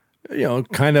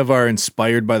 kind of are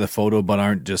inspired by the photo, but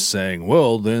aren't just saying,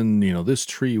 well, then, this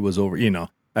tree was over,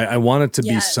 I want it to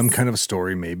be some kind of a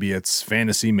story. Maybe it's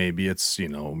fantasy, maybe it's,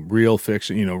 real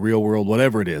fiction, real world,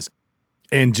 whatever it is.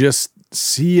 And just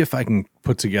see if I can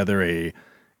put together a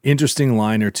interesting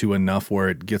line or two enough where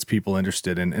it gets people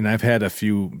interested. And I've had a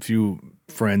few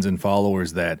friends and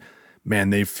followers that, man,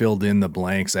 they've filled in the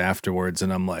blanks afterwards.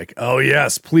 And I'm like, oh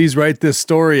yes, please write this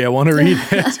story. I want to read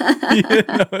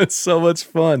it. It's so much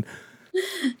fun.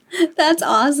 That's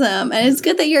awesome. And it's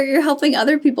good that you're helping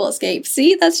other people escape.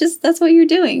 See, that's what you're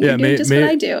doing. You're doing just what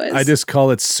I do. I just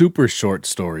call it super short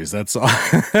stories. That's all.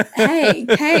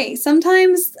 hey,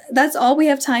 sometimes that's all we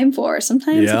have time for.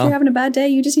 Sometimes if Yeah. you're having a bad day,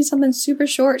 you just need something super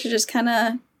short to just kind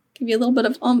of give you a little bit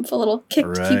of oomph, a little kick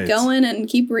to Right. keep going and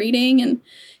keep reading and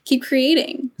keep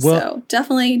creating. Well- So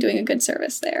definitely doing a good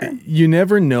service there. You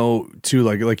never know, too,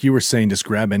 like you were saying, just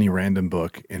grab any random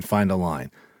book and find a line.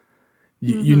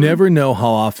 You never know how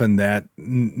often that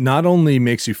not only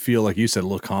makes you feel, like you said, a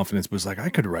little confidence, but it's like, I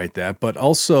could write that, but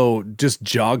also just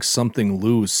jogs something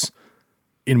loose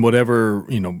in whatever,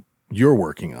 you're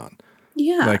working on.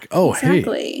 Yeah. Like, oh,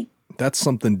 exactly. hey, that's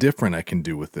something different I can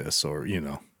do with this, or,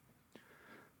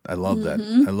 I love that.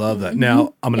 I love that.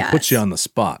 Now, I'm going to put you Yes. on the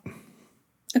spot.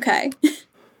 Okay.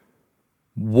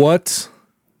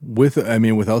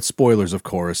 Without spoilers, of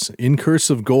course, in Curse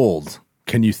of Gold,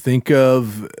 can you think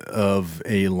of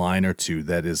a line or two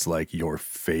that is like your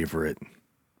favorite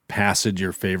passage,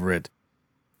 your favorite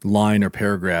line or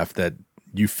paragraph that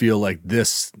you feel like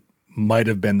this might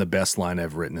have been the best line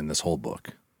I've written in this whole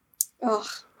book? Oh,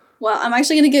 well, I'm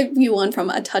actually going to give you one from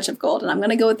A Touch of Gold, and I'm going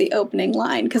to go with the opening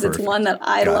line because it's Perfect. one that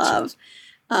I Gotcha. love.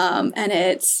 And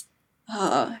it's,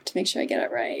 to make sure I get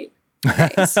it right.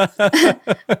 Okay.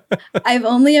 I've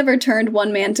only ever turned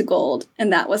one man to gold,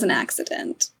 and that was an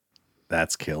accident.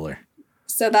 That's killer.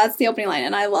 So that's the opening line,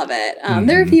 and I love it.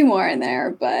 There are a few more in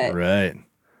there, but Right.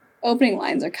 opening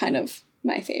lines are kind of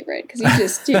my favorite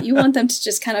because you want them to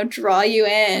just kind of draw you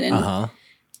in and Uh-huh.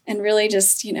 and really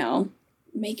just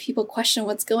make people question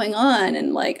what's going on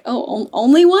and like, oh,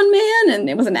 only one man and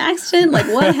it was an accident. Like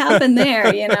what happened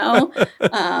there, you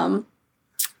know?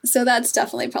 So that's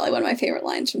definitely probably one of my favorite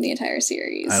lines from the entire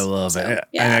series. I love it.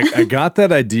 Yeah. And I got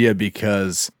that idea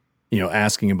because, you know,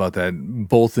 asking about that,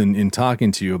 both in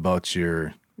talking to you about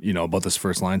your, you know, about this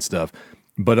first line stuff,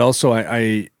 but also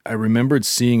I remembered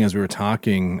seeing as we were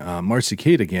talking, Marcy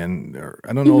Kate again, or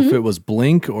I don't know if it was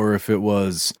Blink or if it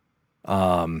was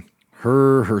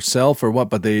herself or what,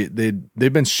 but they've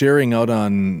been sharing out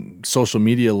on social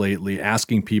media lately,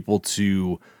 asking people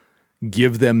to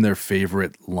give them their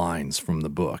favorite lines from the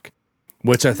book,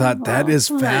 which I thought that is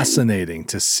fascinating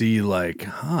to see. Like,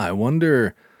 I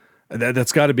wonder,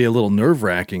 that's got to be a little nerve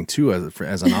wracking too,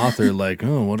 as an author. Like,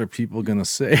 oh, what are people gonna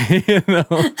say? You know,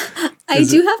 I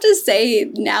do have to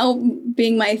say now,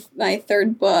 being my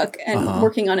third book and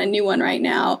working on a new one right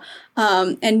now,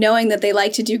 and knowing that they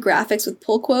like to do graphics with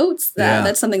pull quotes,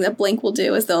 that's something that Blink will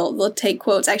do is they'll take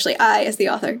quotes. Actually, I, as the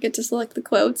author, get to select the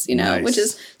quotes, you know, which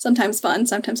is sometimes fun,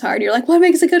 sometimes hard. You're like, what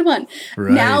makes a good one?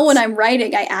 Right. Now when I'm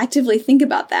writing, I actively think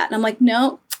about that. And I'm like,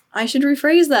 no, I should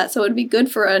rephrase that. So it'd be good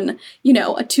for a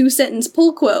 2-sentence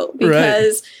pull quote,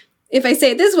 because if I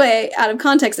say it this way, out of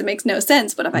context, it makes no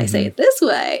sense. But if I say it this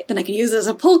way, then I can use it as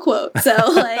a pull quote. So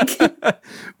like,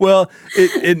 well,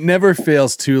 it never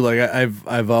fails too. Like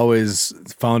I've always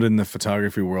found in the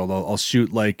photography world, I'll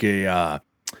shoot like a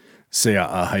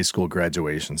high school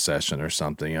graduation session or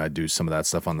something. I do some of that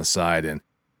stuff on the side, and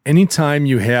anytime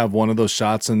you have one of those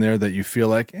shots in there that you feel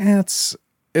like it's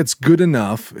good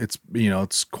enough,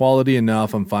 it's quality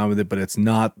enough, I'm fine with it, but it's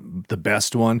not the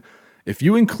best one. If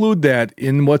you include that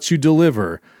in what you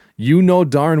deliver, you know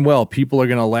darn well people are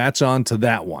going to latch on to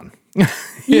that one.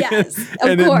 Yes, of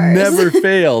and course. It never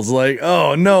fails. Like,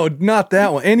 oh, no, not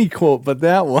that one. Any quote but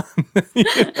that one.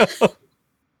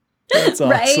 That's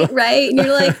awesome. Right. And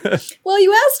you're like, well,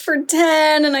 you asked for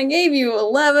 10 and I gave you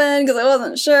 11 because I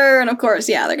wasn't sure. And of course,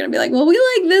 they're going to be like, well, we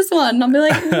like this one. And I'll be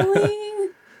like, really?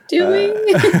 Do we?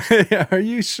 Are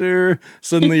you sure?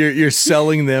 Suddenly you're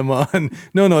selling them on.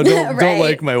 No, don't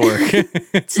like my work.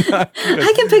 It's not good.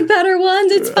 I can pick better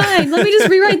ones. It's fine. Let me just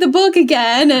rewrite the book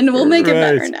again, and we'll make it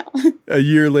better now. A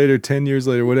year later, 10 years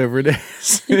later, whatever it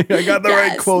is, I got the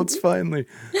right quotes finally.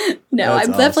 No, I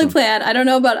definitely plan. I don't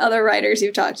know about other writers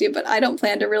you've talked to, but I don't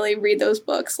plan to really read those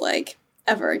books like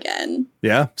ever again.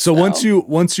 Yeah. So once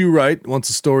you write, once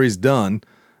the story's done.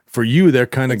 For you, they're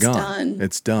kind of gone.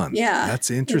 It's done. Yeah. That's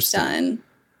interesting.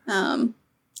 It's done.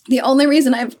 The only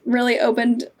reason I've really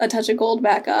opened A Touch of Gold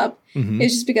back up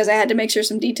is just because I had to make sure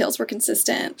some details were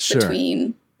consistent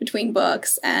between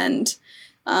books. And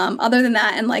other than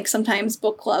that, and like sometimes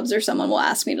book clubs or someone will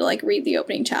ask me to like read the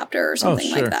opening chapter or something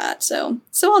like that. So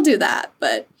I'll do that.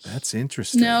 But that's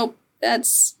interesting. No,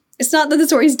 it's not that the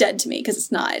story's dead to me, because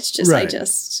it's not. It's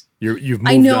just You've moved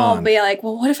I know on. I'll be like,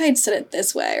 well, what if I had said it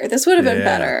this way, or this would have been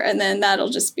better, and then that'll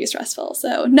just be stressful.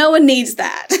 So no one needs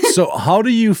that. So how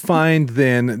do you find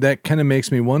then? That kind of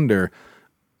makes me wonder.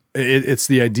 It's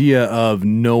the idea of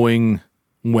knowing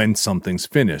when something's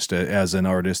finished as an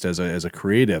artist, as a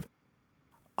creative.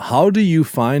 How do you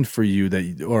find for you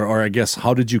that, or I guess,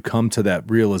 how did you come to that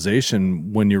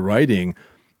realization when you're writing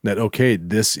that, okay,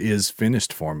 this is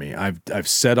finished for me? I've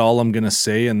said all I'm going to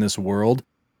say in this world.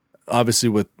 Obviously,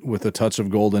 with A Touch of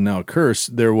Gold and now A Curse,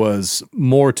 there was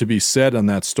more to be said on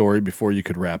that story before you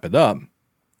could wrap it up.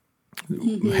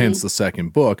 Hence the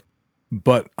second book.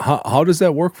 But how does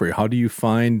that work for you? How do you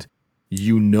find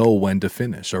when to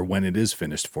finish, or when it is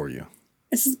finished for you?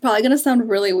 This is probably going to sound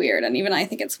really weird, and even I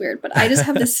think it's weird, but I just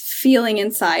have this feeling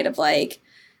inside of like,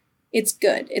 it's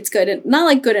good. It's good. And not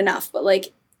like good enough, but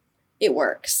like it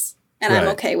works. And I'm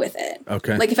okay with it.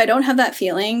 Okay. Like if I don't have that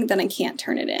feeling, then I can't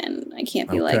turn it in. I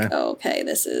can't be like, oh, okay,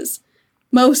 this is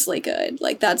mostly good.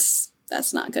 Like that's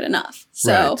not good enough.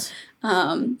 So,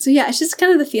 it's just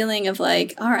kind of the feeling of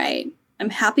like, all right, I'm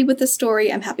happy with the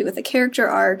story. I'm happy with the character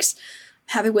arcs.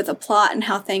 I'm happy with the plot and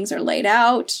how things are laid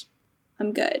out.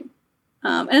 I'm good.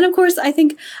 And of course, I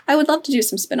think I would love to do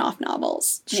some spin-off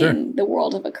novels in the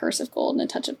world of A Curse of Gold and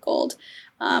A Touch of Gold.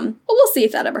 But we'll see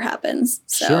if that ever happens.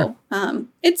 So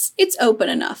it's open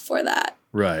enough for that.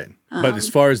 Right. But as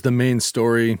far as the main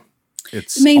story,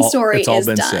 it's all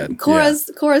been done. said.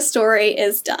 Cora's story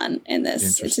is done in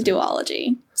this. It's a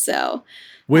duology. So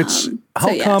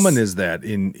how common is that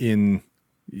in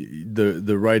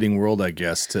the writing world, I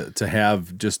guess, to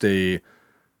have just a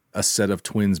set of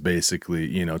twins,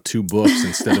 basically, 2 books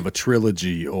instead of a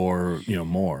trilogy or,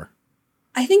 more?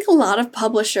 I think a lot of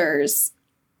publishers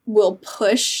will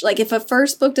push, like if a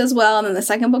first book does well and then the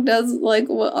second book does like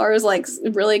or is like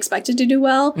really expected to do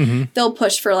well, they'll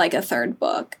push for like a third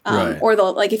book. Or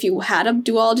they'll, like if you had a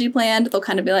duology planned, they'll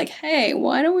kind of be like, hey,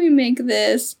 why don't we make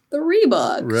this 3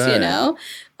 books, you know,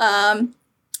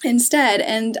 instead.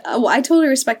 And I totally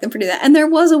respect them for doing that. And there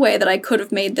was a way that I could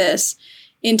have made this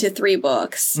into 3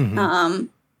 books.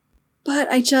 But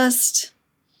it just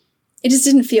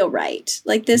didn't feel right.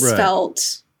 Like this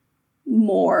felt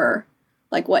more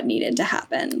like what needed to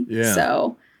happen. Yeah.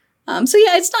 So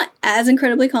yeah, it's not as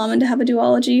incredibly common to have a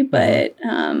duology, but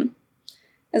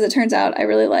as it turns out, I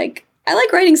like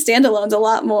writing standalones a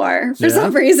lot more for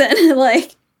some reason.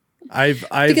 Like I've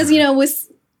because, you know, with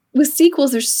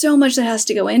sequels, there's so much that has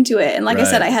to go into it. And like I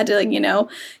said, I had to, like, you know,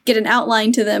 get an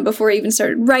outline to them before I even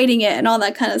started writing it and all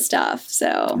that kind of stuff.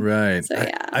 So, so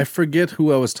yeah. I forget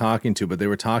who I was talking to, but they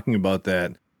were talking about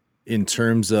that in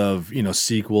terms of, you know,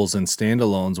 sequels and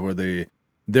standalones where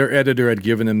their editor had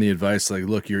given them the advice, like,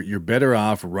 look, you're better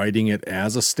off writing it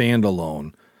as a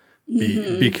standalone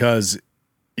because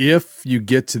if you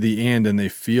get to the end and they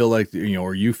feel like, you know,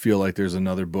 or you feel like there's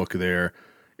another book there,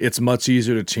 it's much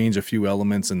easier to change a few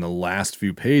elements in the last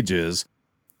few pages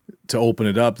to open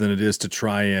it up than it is to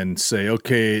try and say,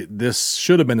 okay, this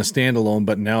should have been a standalone,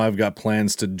 but now I've got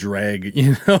plans to drag,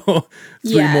 you know,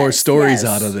 3 more stories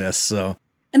out of this. So,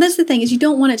 and that's the thing, is you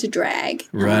don't want it to drag.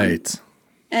 Right.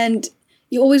 And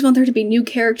you always want there to be new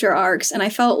character arcs. And I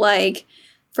felt like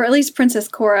for at least Princess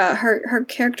Cora, her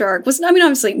character arc was, I mean,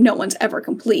 obviously no one's ever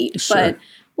complete, but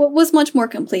what was much more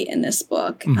complete in this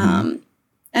book.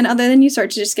 And other than you start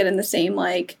to just get in the same,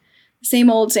 like, same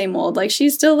old, like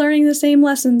she's still learning the same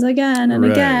lessons again and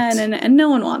again. And no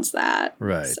one wants that.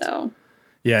 Right. So,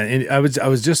 yeah. And I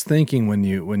was just thinking when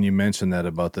you mentioned that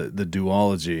about the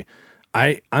duology,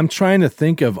 I'm trying to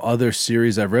think of other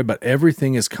series I've read, but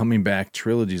everything is coming back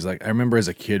trilogies. Like I remember as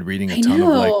a kid reading a ton of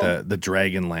like the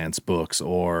Dragonlance books,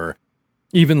 or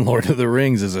even Lord of the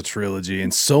Rings is a trilogy.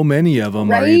 And so many of them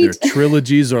are either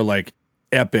trilogies or like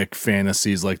epic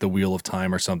fantasies like the Wheel of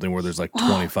Time or something where there's like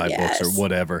 25 books or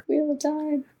whatever. Wheel of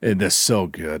Time. It is so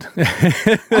good.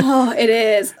 It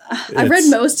is. I've read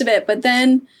most of it, but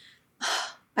then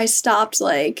I stopped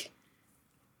like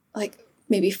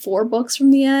maybe 4 books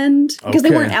from the end because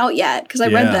they weren't out yet because I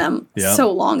read them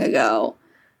so long ago.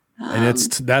 And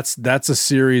that's a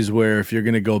series where if you're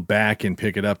going to go back and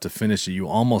pick it up to finish it, you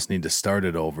almost need to start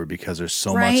it over because there's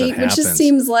so much that happens. Which just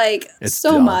seems like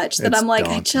much that I'm like,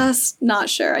 I'm just not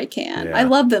sure I can. Yeah. I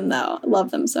love them though. I love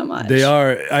them so much. They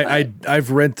are. I've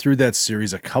read through that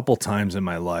series a couple times in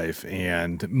my life,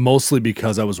 and mostly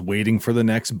because I was waiting for the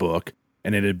next book,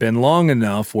 and it had been long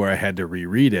enough where I had to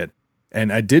reread it.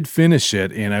 And I did finish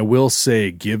it, and I will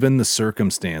say, given the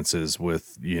circumstances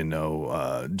with, you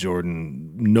know,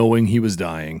 Jordan knowing he was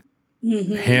dying,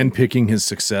 handpicking his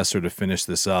successor to finish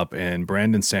this up, and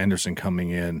Brandon Sanderson coming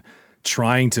in,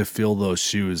 trying to fill those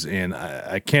shoes, and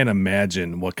I can't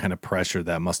imagine what kind of pressure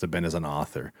that must have been as an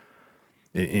author.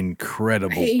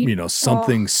 Incredible, you know,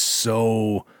 something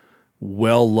so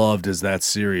well-loved as that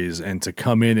series, and to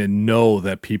come in and know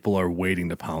that people are waiting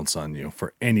to pounce on you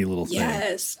for any little thing.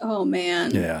 Yes. Oh,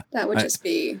 man. Yeah. That would just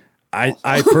be...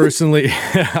 I personally,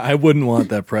 I wouldn't want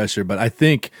that pressure, but I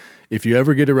think if you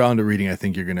ever get around to reading, I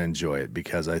think you're going to enjoy it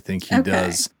because I think he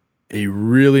does a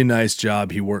really nice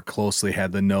job. He worked closely,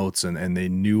 had the notes, and they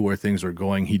knew where things were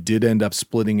going. He did end up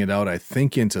splitting it out, I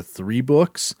think, into 3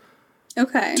 books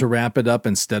to wrap it up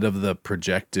instead of the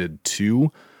projected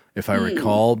 2. If I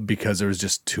recall, because there was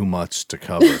just too much to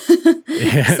cover.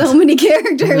 So many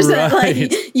characters that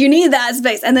like you need that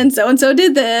space. And then so-and-so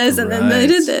did this, and then they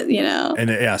did this, you know.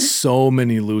 And so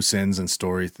many loose ends and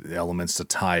story elements to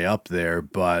tie up there.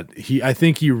 But I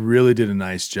think he really did a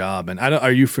nice job. And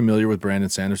are you familiar with Brandon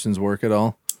Sanderson's work at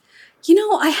all? You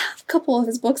know, I have a couple of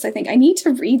his books, I think. I need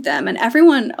to read them. And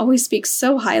everyone always speaks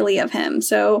so highly of him.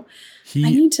 So... I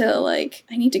need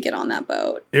to get on that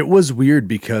boat. It was weird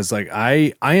because like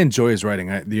I enjoy his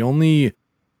writing. The only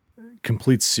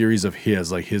complete series of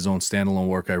his own standalone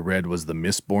work I read was the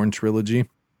Mistborn trilogy.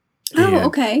 Oh,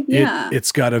 okay. Yeah.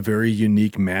 It's got a very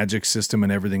unique magic system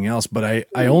and everything else, but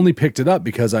I only picked it up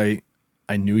because I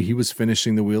knew he was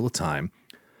finishing The Wheel of Time.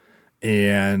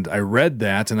 And I read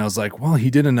that and I was like, well, he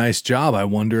did a nice job. I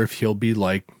wonder if he'll be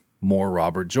like more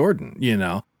Robert Jordan, you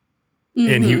know?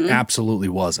 And he absolutely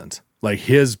wasn't. Like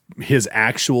his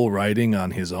actual writing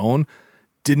on his own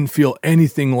didn't feel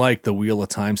anything like the Wheel of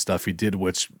Time stuff he did,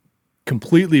 which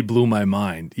completely blew my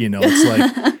mind. You know, it's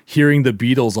like hearing the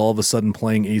Beatles all of a sudden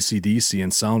playing AC/DC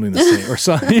and sounding the same or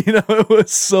something. You know, it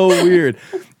was so weird.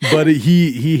 But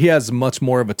he has much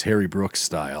more of a Terry Brooks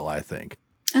style, I think.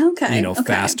 Okay. Okay.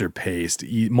 faster paced,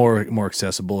 more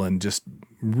accessible, and just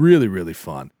really, really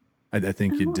fun. I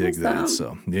think you'd dig that.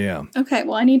 So, yeah. Okay.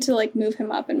 Well, I need to like move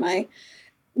him up in my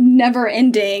never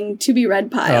ending to be read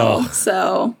pile. Oh.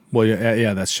 So, Well,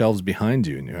 yeah, that shelf's behind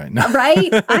you right now.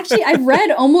 right? Actually, I've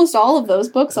read almost all of those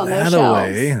books on those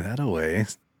shelves. That away.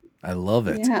 I love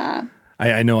it. Yeah.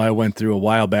 I know I went through a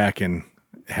while back and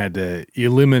had to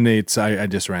eliminate. I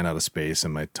just ran out of space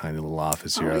in my tiny little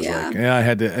office here. I was like, I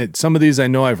had to. Some of these I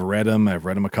know I've read them. I've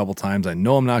read them a couple times. I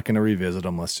know I'm not going to revisit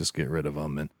them. Let's just get rid of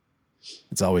them. And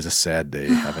it's always a sad day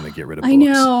having to get rid of books. I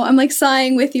know. I'm like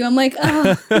sighing with you. I'm like,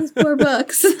 oh, these poor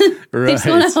books. They just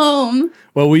want a home.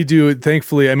 Well, we do.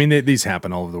 Thankfully, I mean, these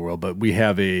happen all over the world, but we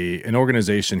have an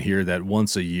organization here that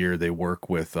once a year they work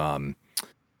with,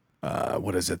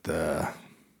 what is it?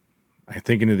 I'm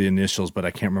thinking of the initials, but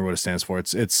I can't remember what it stands for.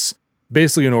 It's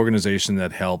basically an organization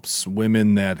that helps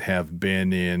women that have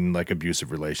been in like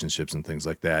abusive relationships and things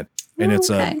like that. And it's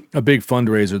a big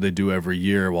fundraiser they do every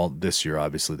year. Well, this year,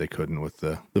 obviously, they couldn't with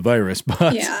the virus,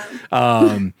 but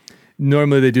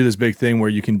normally they do this big thing where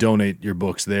you can donate your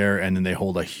books there, and then they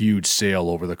hold a huge sale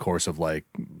over the course of like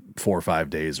 4 or 5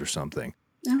 days or something.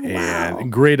 Oh, wow.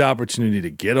 And great opportunity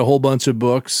to get a whole bunch of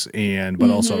books,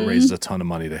 but also it raises a ton of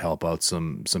money to help out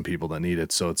some people that need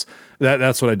it. So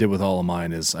that's what I did with all of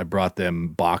mine is I brought them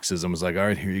boxes and was like, all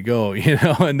right, here you go,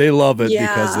 and they love it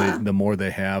because the more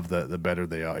they have, the better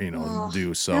they are,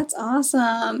 do. So that's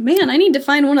awesome, man. I need to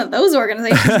find one of those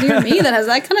organizations near me that has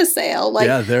that kind of sale, like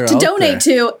to donate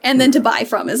to and then to buy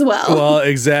from as well. Well,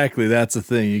 exactly. That's the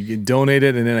thing. You can donate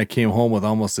it, and then I came home with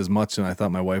almost as much, and I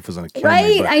thought my wife was going to kill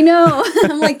me. Right, I know.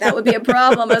 I'm like, that would be a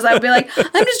problem, as I would be like,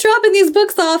 I'm just dropping these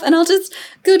books off and I'll just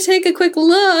go take a quick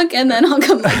look, and then I'll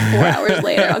come like 4 hours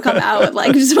later. I'll come out with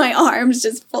like just my arms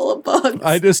just full of books.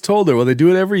 I just told her, well, they do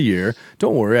it every year.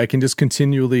 Don't worry, I can just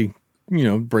continually,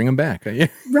 bring them back. Right?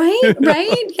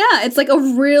 Yeah, it's like a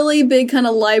really big kind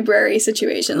of library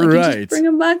situation. Like you just bring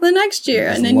them back the next year,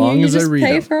 and then you just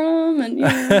pay for them, and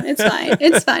it's fine.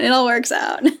 It's fine. It all works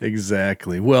out.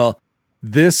 Exactly. Well,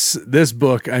 This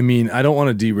book, I mean, I don't want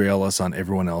to derail us on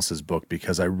everyone else's book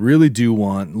because I really do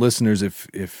want listeners,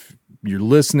 if you're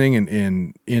listening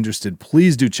and interested,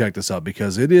 please do check this out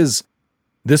because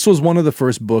this was one of the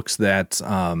first books that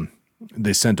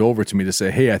they sent over to me to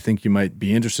say, hey, I think you might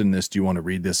be interested in this. Do you want to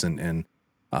read this and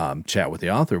chat with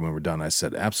the author when we're done? I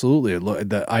said, absolutely.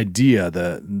 The idea,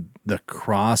 the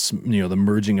cross, the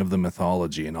merging of the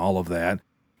mythology and all of that,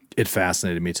 it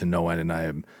fascinated me to no end, and I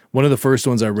am one of the first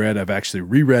ones I read. I've actually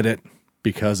reread it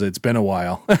because it's been a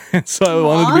while, so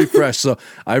I wanted to be fresh. So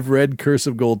I've read Curse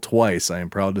of Gold twice. I am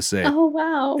proud to say. Oh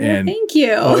wow! Well, thank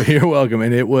you. Oh, you're welcome.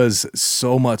 And it was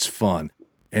so much fun.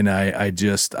 And I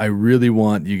really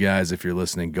want you guys, if you're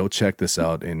listening, go check this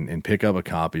out and pick up a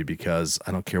copy because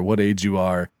I don't care what age you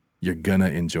are, you're gonna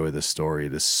enjoy this story.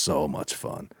 It is so much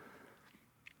fun.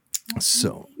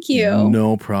 So thank you.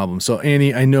 No problem. So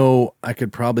Annie, I know I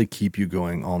could probably keep you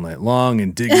going all night long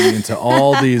and digging into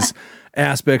all these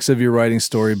aspects of your writing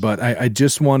story, but I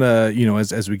just want to,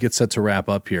 as we get set to wrap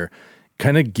up here,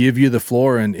 kind of give you the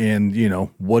floor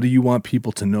and what do you want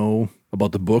people to know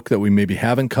about the book that we maybe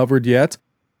haven't covered yet?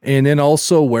 And then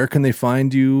also, where can they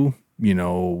find you?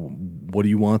 What do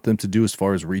you want them to do as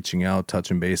far as reaching out,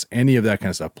 touching base, any of that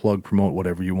kind of stuff? Plug, promote,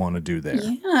 whatever you want to do there.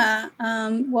 Yeah.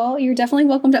 Well, you're definitely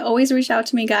welcome to always reach out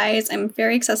to me, guys. I'm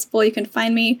very accessible. You can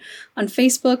find me on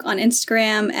Facebook, on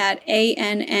Instagram at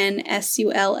ANNSULLIVA.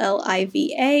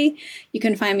 You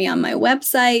can find me on my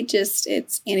website. It's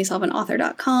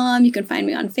AnnieSullivanAuthor.com. You can find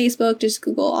me on Facebook. Just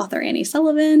Google author Annie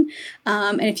Sullivan.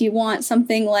 And if you want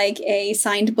something like a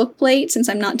signed book plate, since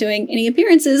I'm not doing any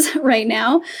appearances right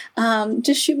now,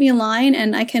 just shoot me a line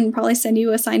and I can probably send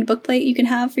you a signed book plate you can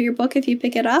have for your book if you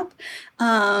pick it up.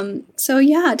 So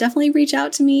yeah, definitely reach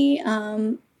out to me.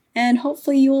 And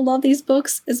hopefully you will love these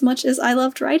books as much as I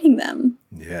loved writing them.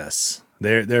 Yes,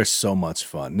 they're so much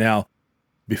fun. Now,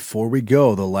 before we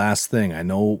go, the last thing, I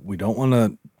know we don't want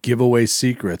to give away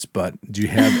secrets, but do you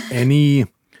have any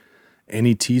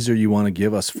teaser you want to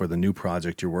give us for the new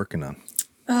project you're working on?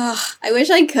 I wish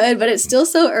I could, but it's still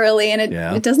so early and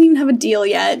it doesn't even have a deal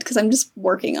yet because I'm just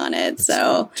working on it.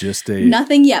 So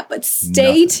nothing yet, but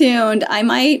stay tuned. I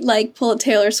might pull a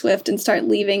Taylor Swift and start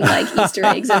leaving Easter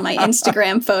eggs in my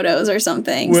Instagram photos or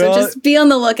something. Well, so just be on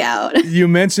the lookout. You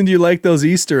mentioned you like those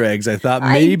Easter eggs. I thought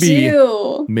maybe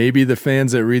the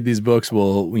fans that read these books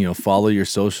will, follow your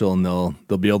social and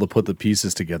they'll be able to put the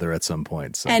pieces together at some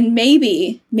point. So. And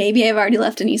maybe I've already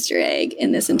left an Easter egg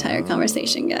in this entire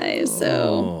conversation, guys.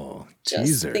 So.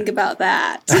 Just think about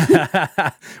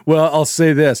that. Well, I'll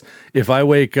say this. If I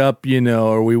wake up,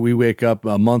 or we wake up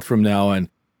a month from now and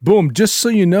Boom, just so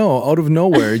you know, out of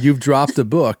nowhere, you've dropped a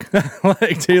book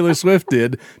like Taylor Swift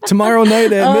did tomorrow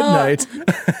night at midnight.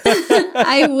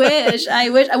 I wish.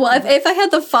 Well, if I had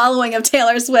the following of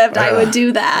Taylor Swift, I would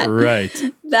do that. Right.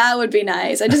 That would be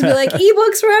nice. I'd just be like,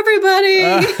 ebooks for everybody.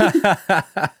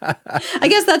 I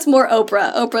guess that's more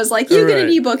Oprah. Oprah's like, you get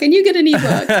an ebook and you get an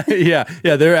ebook.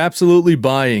 Yeah, they're absolutely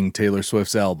buying Taylor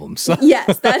Swift's album. So.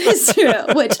 Yes, that is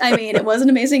true. Which, I mean, it was an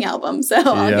amazing album, so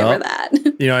I'll give her that.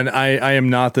 And I am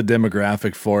not the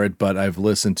demographic for it, but I've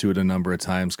listened to it a number of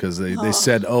times because they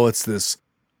said, it's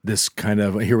this kind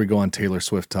of, here we go on Taylor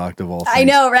Swift Talk of all things. I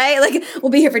know, right? Like, we'll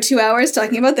be here for 2 hours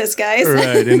talking about this, guys.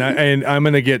 Right, and I'm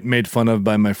going to get made fun of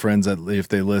by my friends if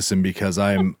they listen because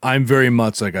I'm very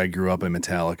much like I grew up a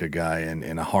Metallica guy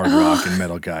and a hard rock and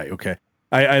metal guy, okay?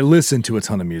 I listen to a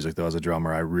ton of music, though, as a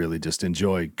drummer. I really just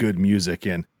enjoy good music,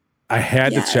 and I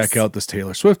had to check out this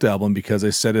Taylor Swift album because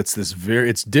they said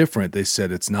it's different. They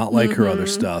said it's not like her other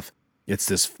stuff. It's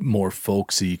this more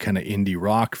folksy kind of indie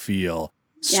rock feel.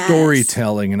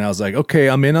 Storytelling, and I was like, okay,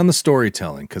 I'm in on the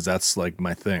storytelling because that's like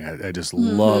my thing. I just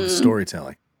love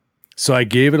storytelling. So I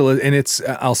gave it a listen, and it's,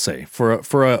 I'll say, for a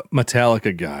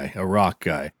Metallica guy, a rock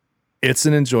guy, it's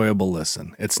an enjoyable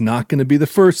listen. It's not going to be the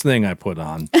first thing I put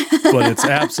on, but it's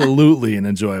absolutely an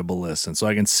enjoyable listen. So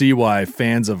I can see why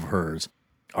fans of hers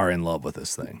are in love with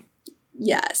this thing.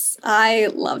 Yes, I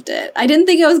loved it. I didn't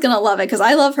think I was going to love it because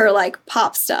I love her like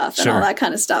pop stuff and all that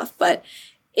kind of stuff, but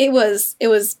it was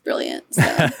brilliant. So,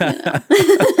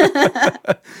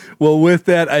 Well, with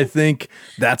that, I think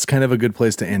that's kind of a good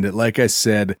place to end it. Like I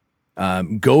said,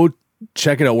 go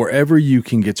check it out wherever you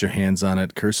can get your hands on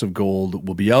it. Curse of Gold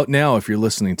will be out now if you're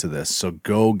listening to this. So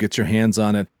go get your hands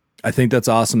on it. I think that's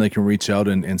awesome. They can reach out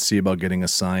and see about getting a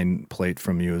sign plate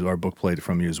from you or book plate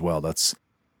from you as well. That's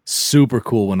super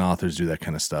cool when authors do that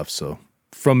kind of stuff. So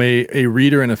from a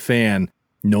reader and a fan,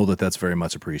 know that that's very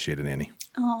much appreciated, Annie.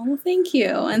 Oh, well, thank you.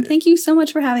 And thank you so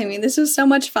much for having me. This was so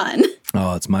much fun.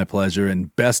 Oh, it's my pleasure.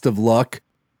 And best of luck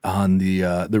on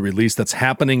the release that's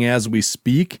happening as we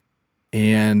speak.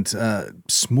 And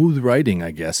smooth writing,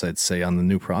 I guess I'd say, on the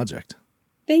new project.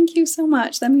 Thank you so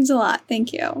much. That means a lot.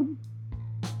 Thank you.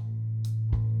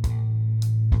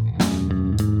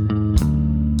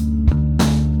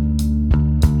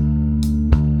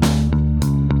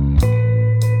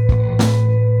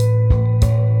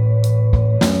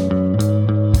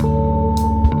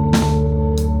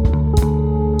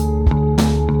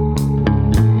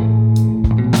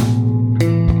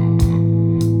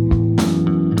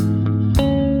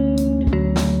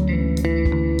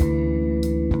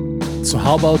 So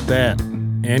how about that?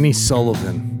 Annie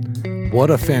Sullivan. What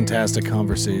a fantastic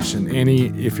conversation. Annie,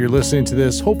 if you're listening to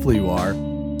this, hopefully you are.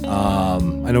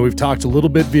 I know we've talked a little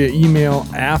bit via email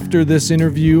after this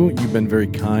interview. You've been very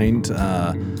kind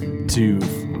to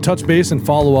touch base and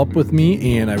follow up with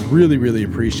me, and I really, really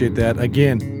appreciate that.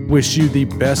 Again, wish you the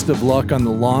best of luck on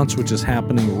the launch, which is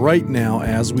happening right now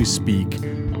as we speak.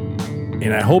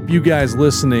 And I hope you guys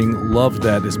listening loved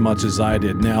that as much as I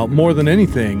did. Now, more than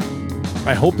anything,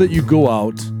 I hope that you go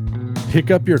out, pick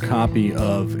up your copy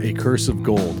of A Curse of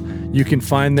Gold. You can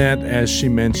find that, as she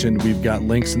mentioned, we've got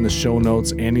links in the show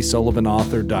notes,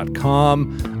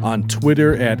 AnnieSullivanAuthor.com, on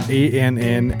Twitter at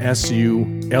ANNSULLIVA,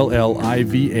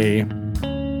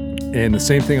 and the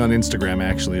same thing on Instagram,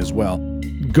 actually, as well.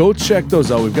 Go check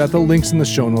those out. We've got the links in the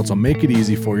show notes. I'll make it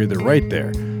easy for you. They're right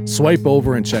there. Swipe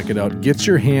over and check it out. Get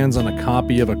your hands on a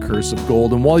copy of A Curse of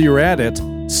Gold, and while you're at it,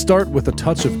 start with A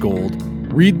Touch of Gold.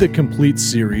 Read the complete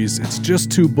series. It's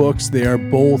just 2 books. They are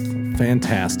both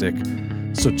fantastic.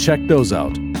 So check those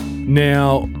out.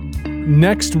 Now,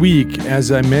 next week, as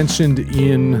I mentioned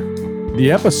in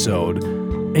the episode,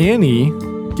 Annie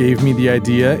gave me the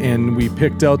idea and we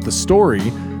picked out the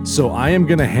story. So I am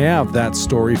going to have that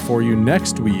story for you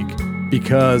next week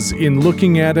because in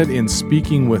looking at it and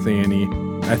speaking with Annie,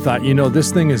 I thought,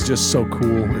 this thing is just so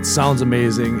cool. It sounds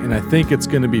amazing, and I think it's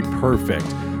going to be perfect.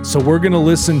 So we're going to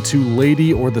listen to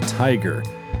Lady or the Tiger,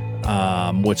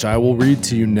 which I will read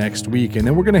to you next week. And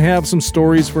then we're going to have some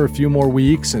stories for a few more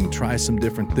weeks and try some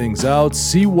different things out,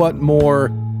 see what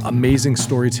more amazing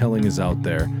storytelling is out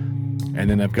there. And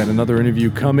then I've got another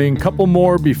interview coming, couple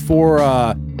more before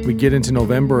we get into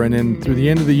November. And then through the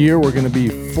end of the year, we're going to be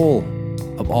full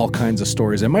of all kinds of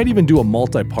stories. I might even do a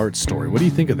multi-part story. What do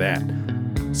you think of that?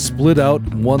 Split out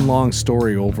one long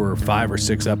story over 5 or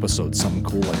 6 episodes, something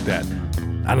cool like that.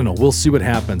 I don't know. We'll see what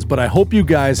happens. But I hope you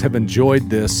guys have enjoyed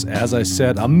this, as I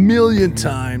said a million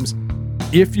times.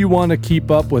 If you want to keep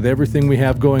up with everything we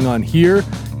have going on here,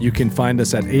 you can find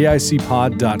us at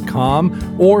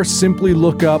aicpod.com or simply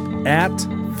look up at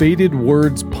Faded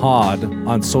Words Pod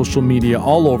on social media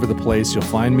all over the place. You'll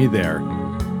find me there.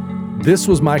 This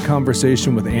was my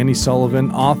conversation with Annie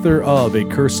Sullivan, author of A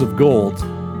Curse of Gold.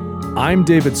 I'm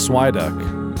David Swiduck,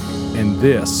 and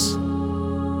this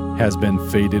has been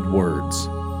Fated Words.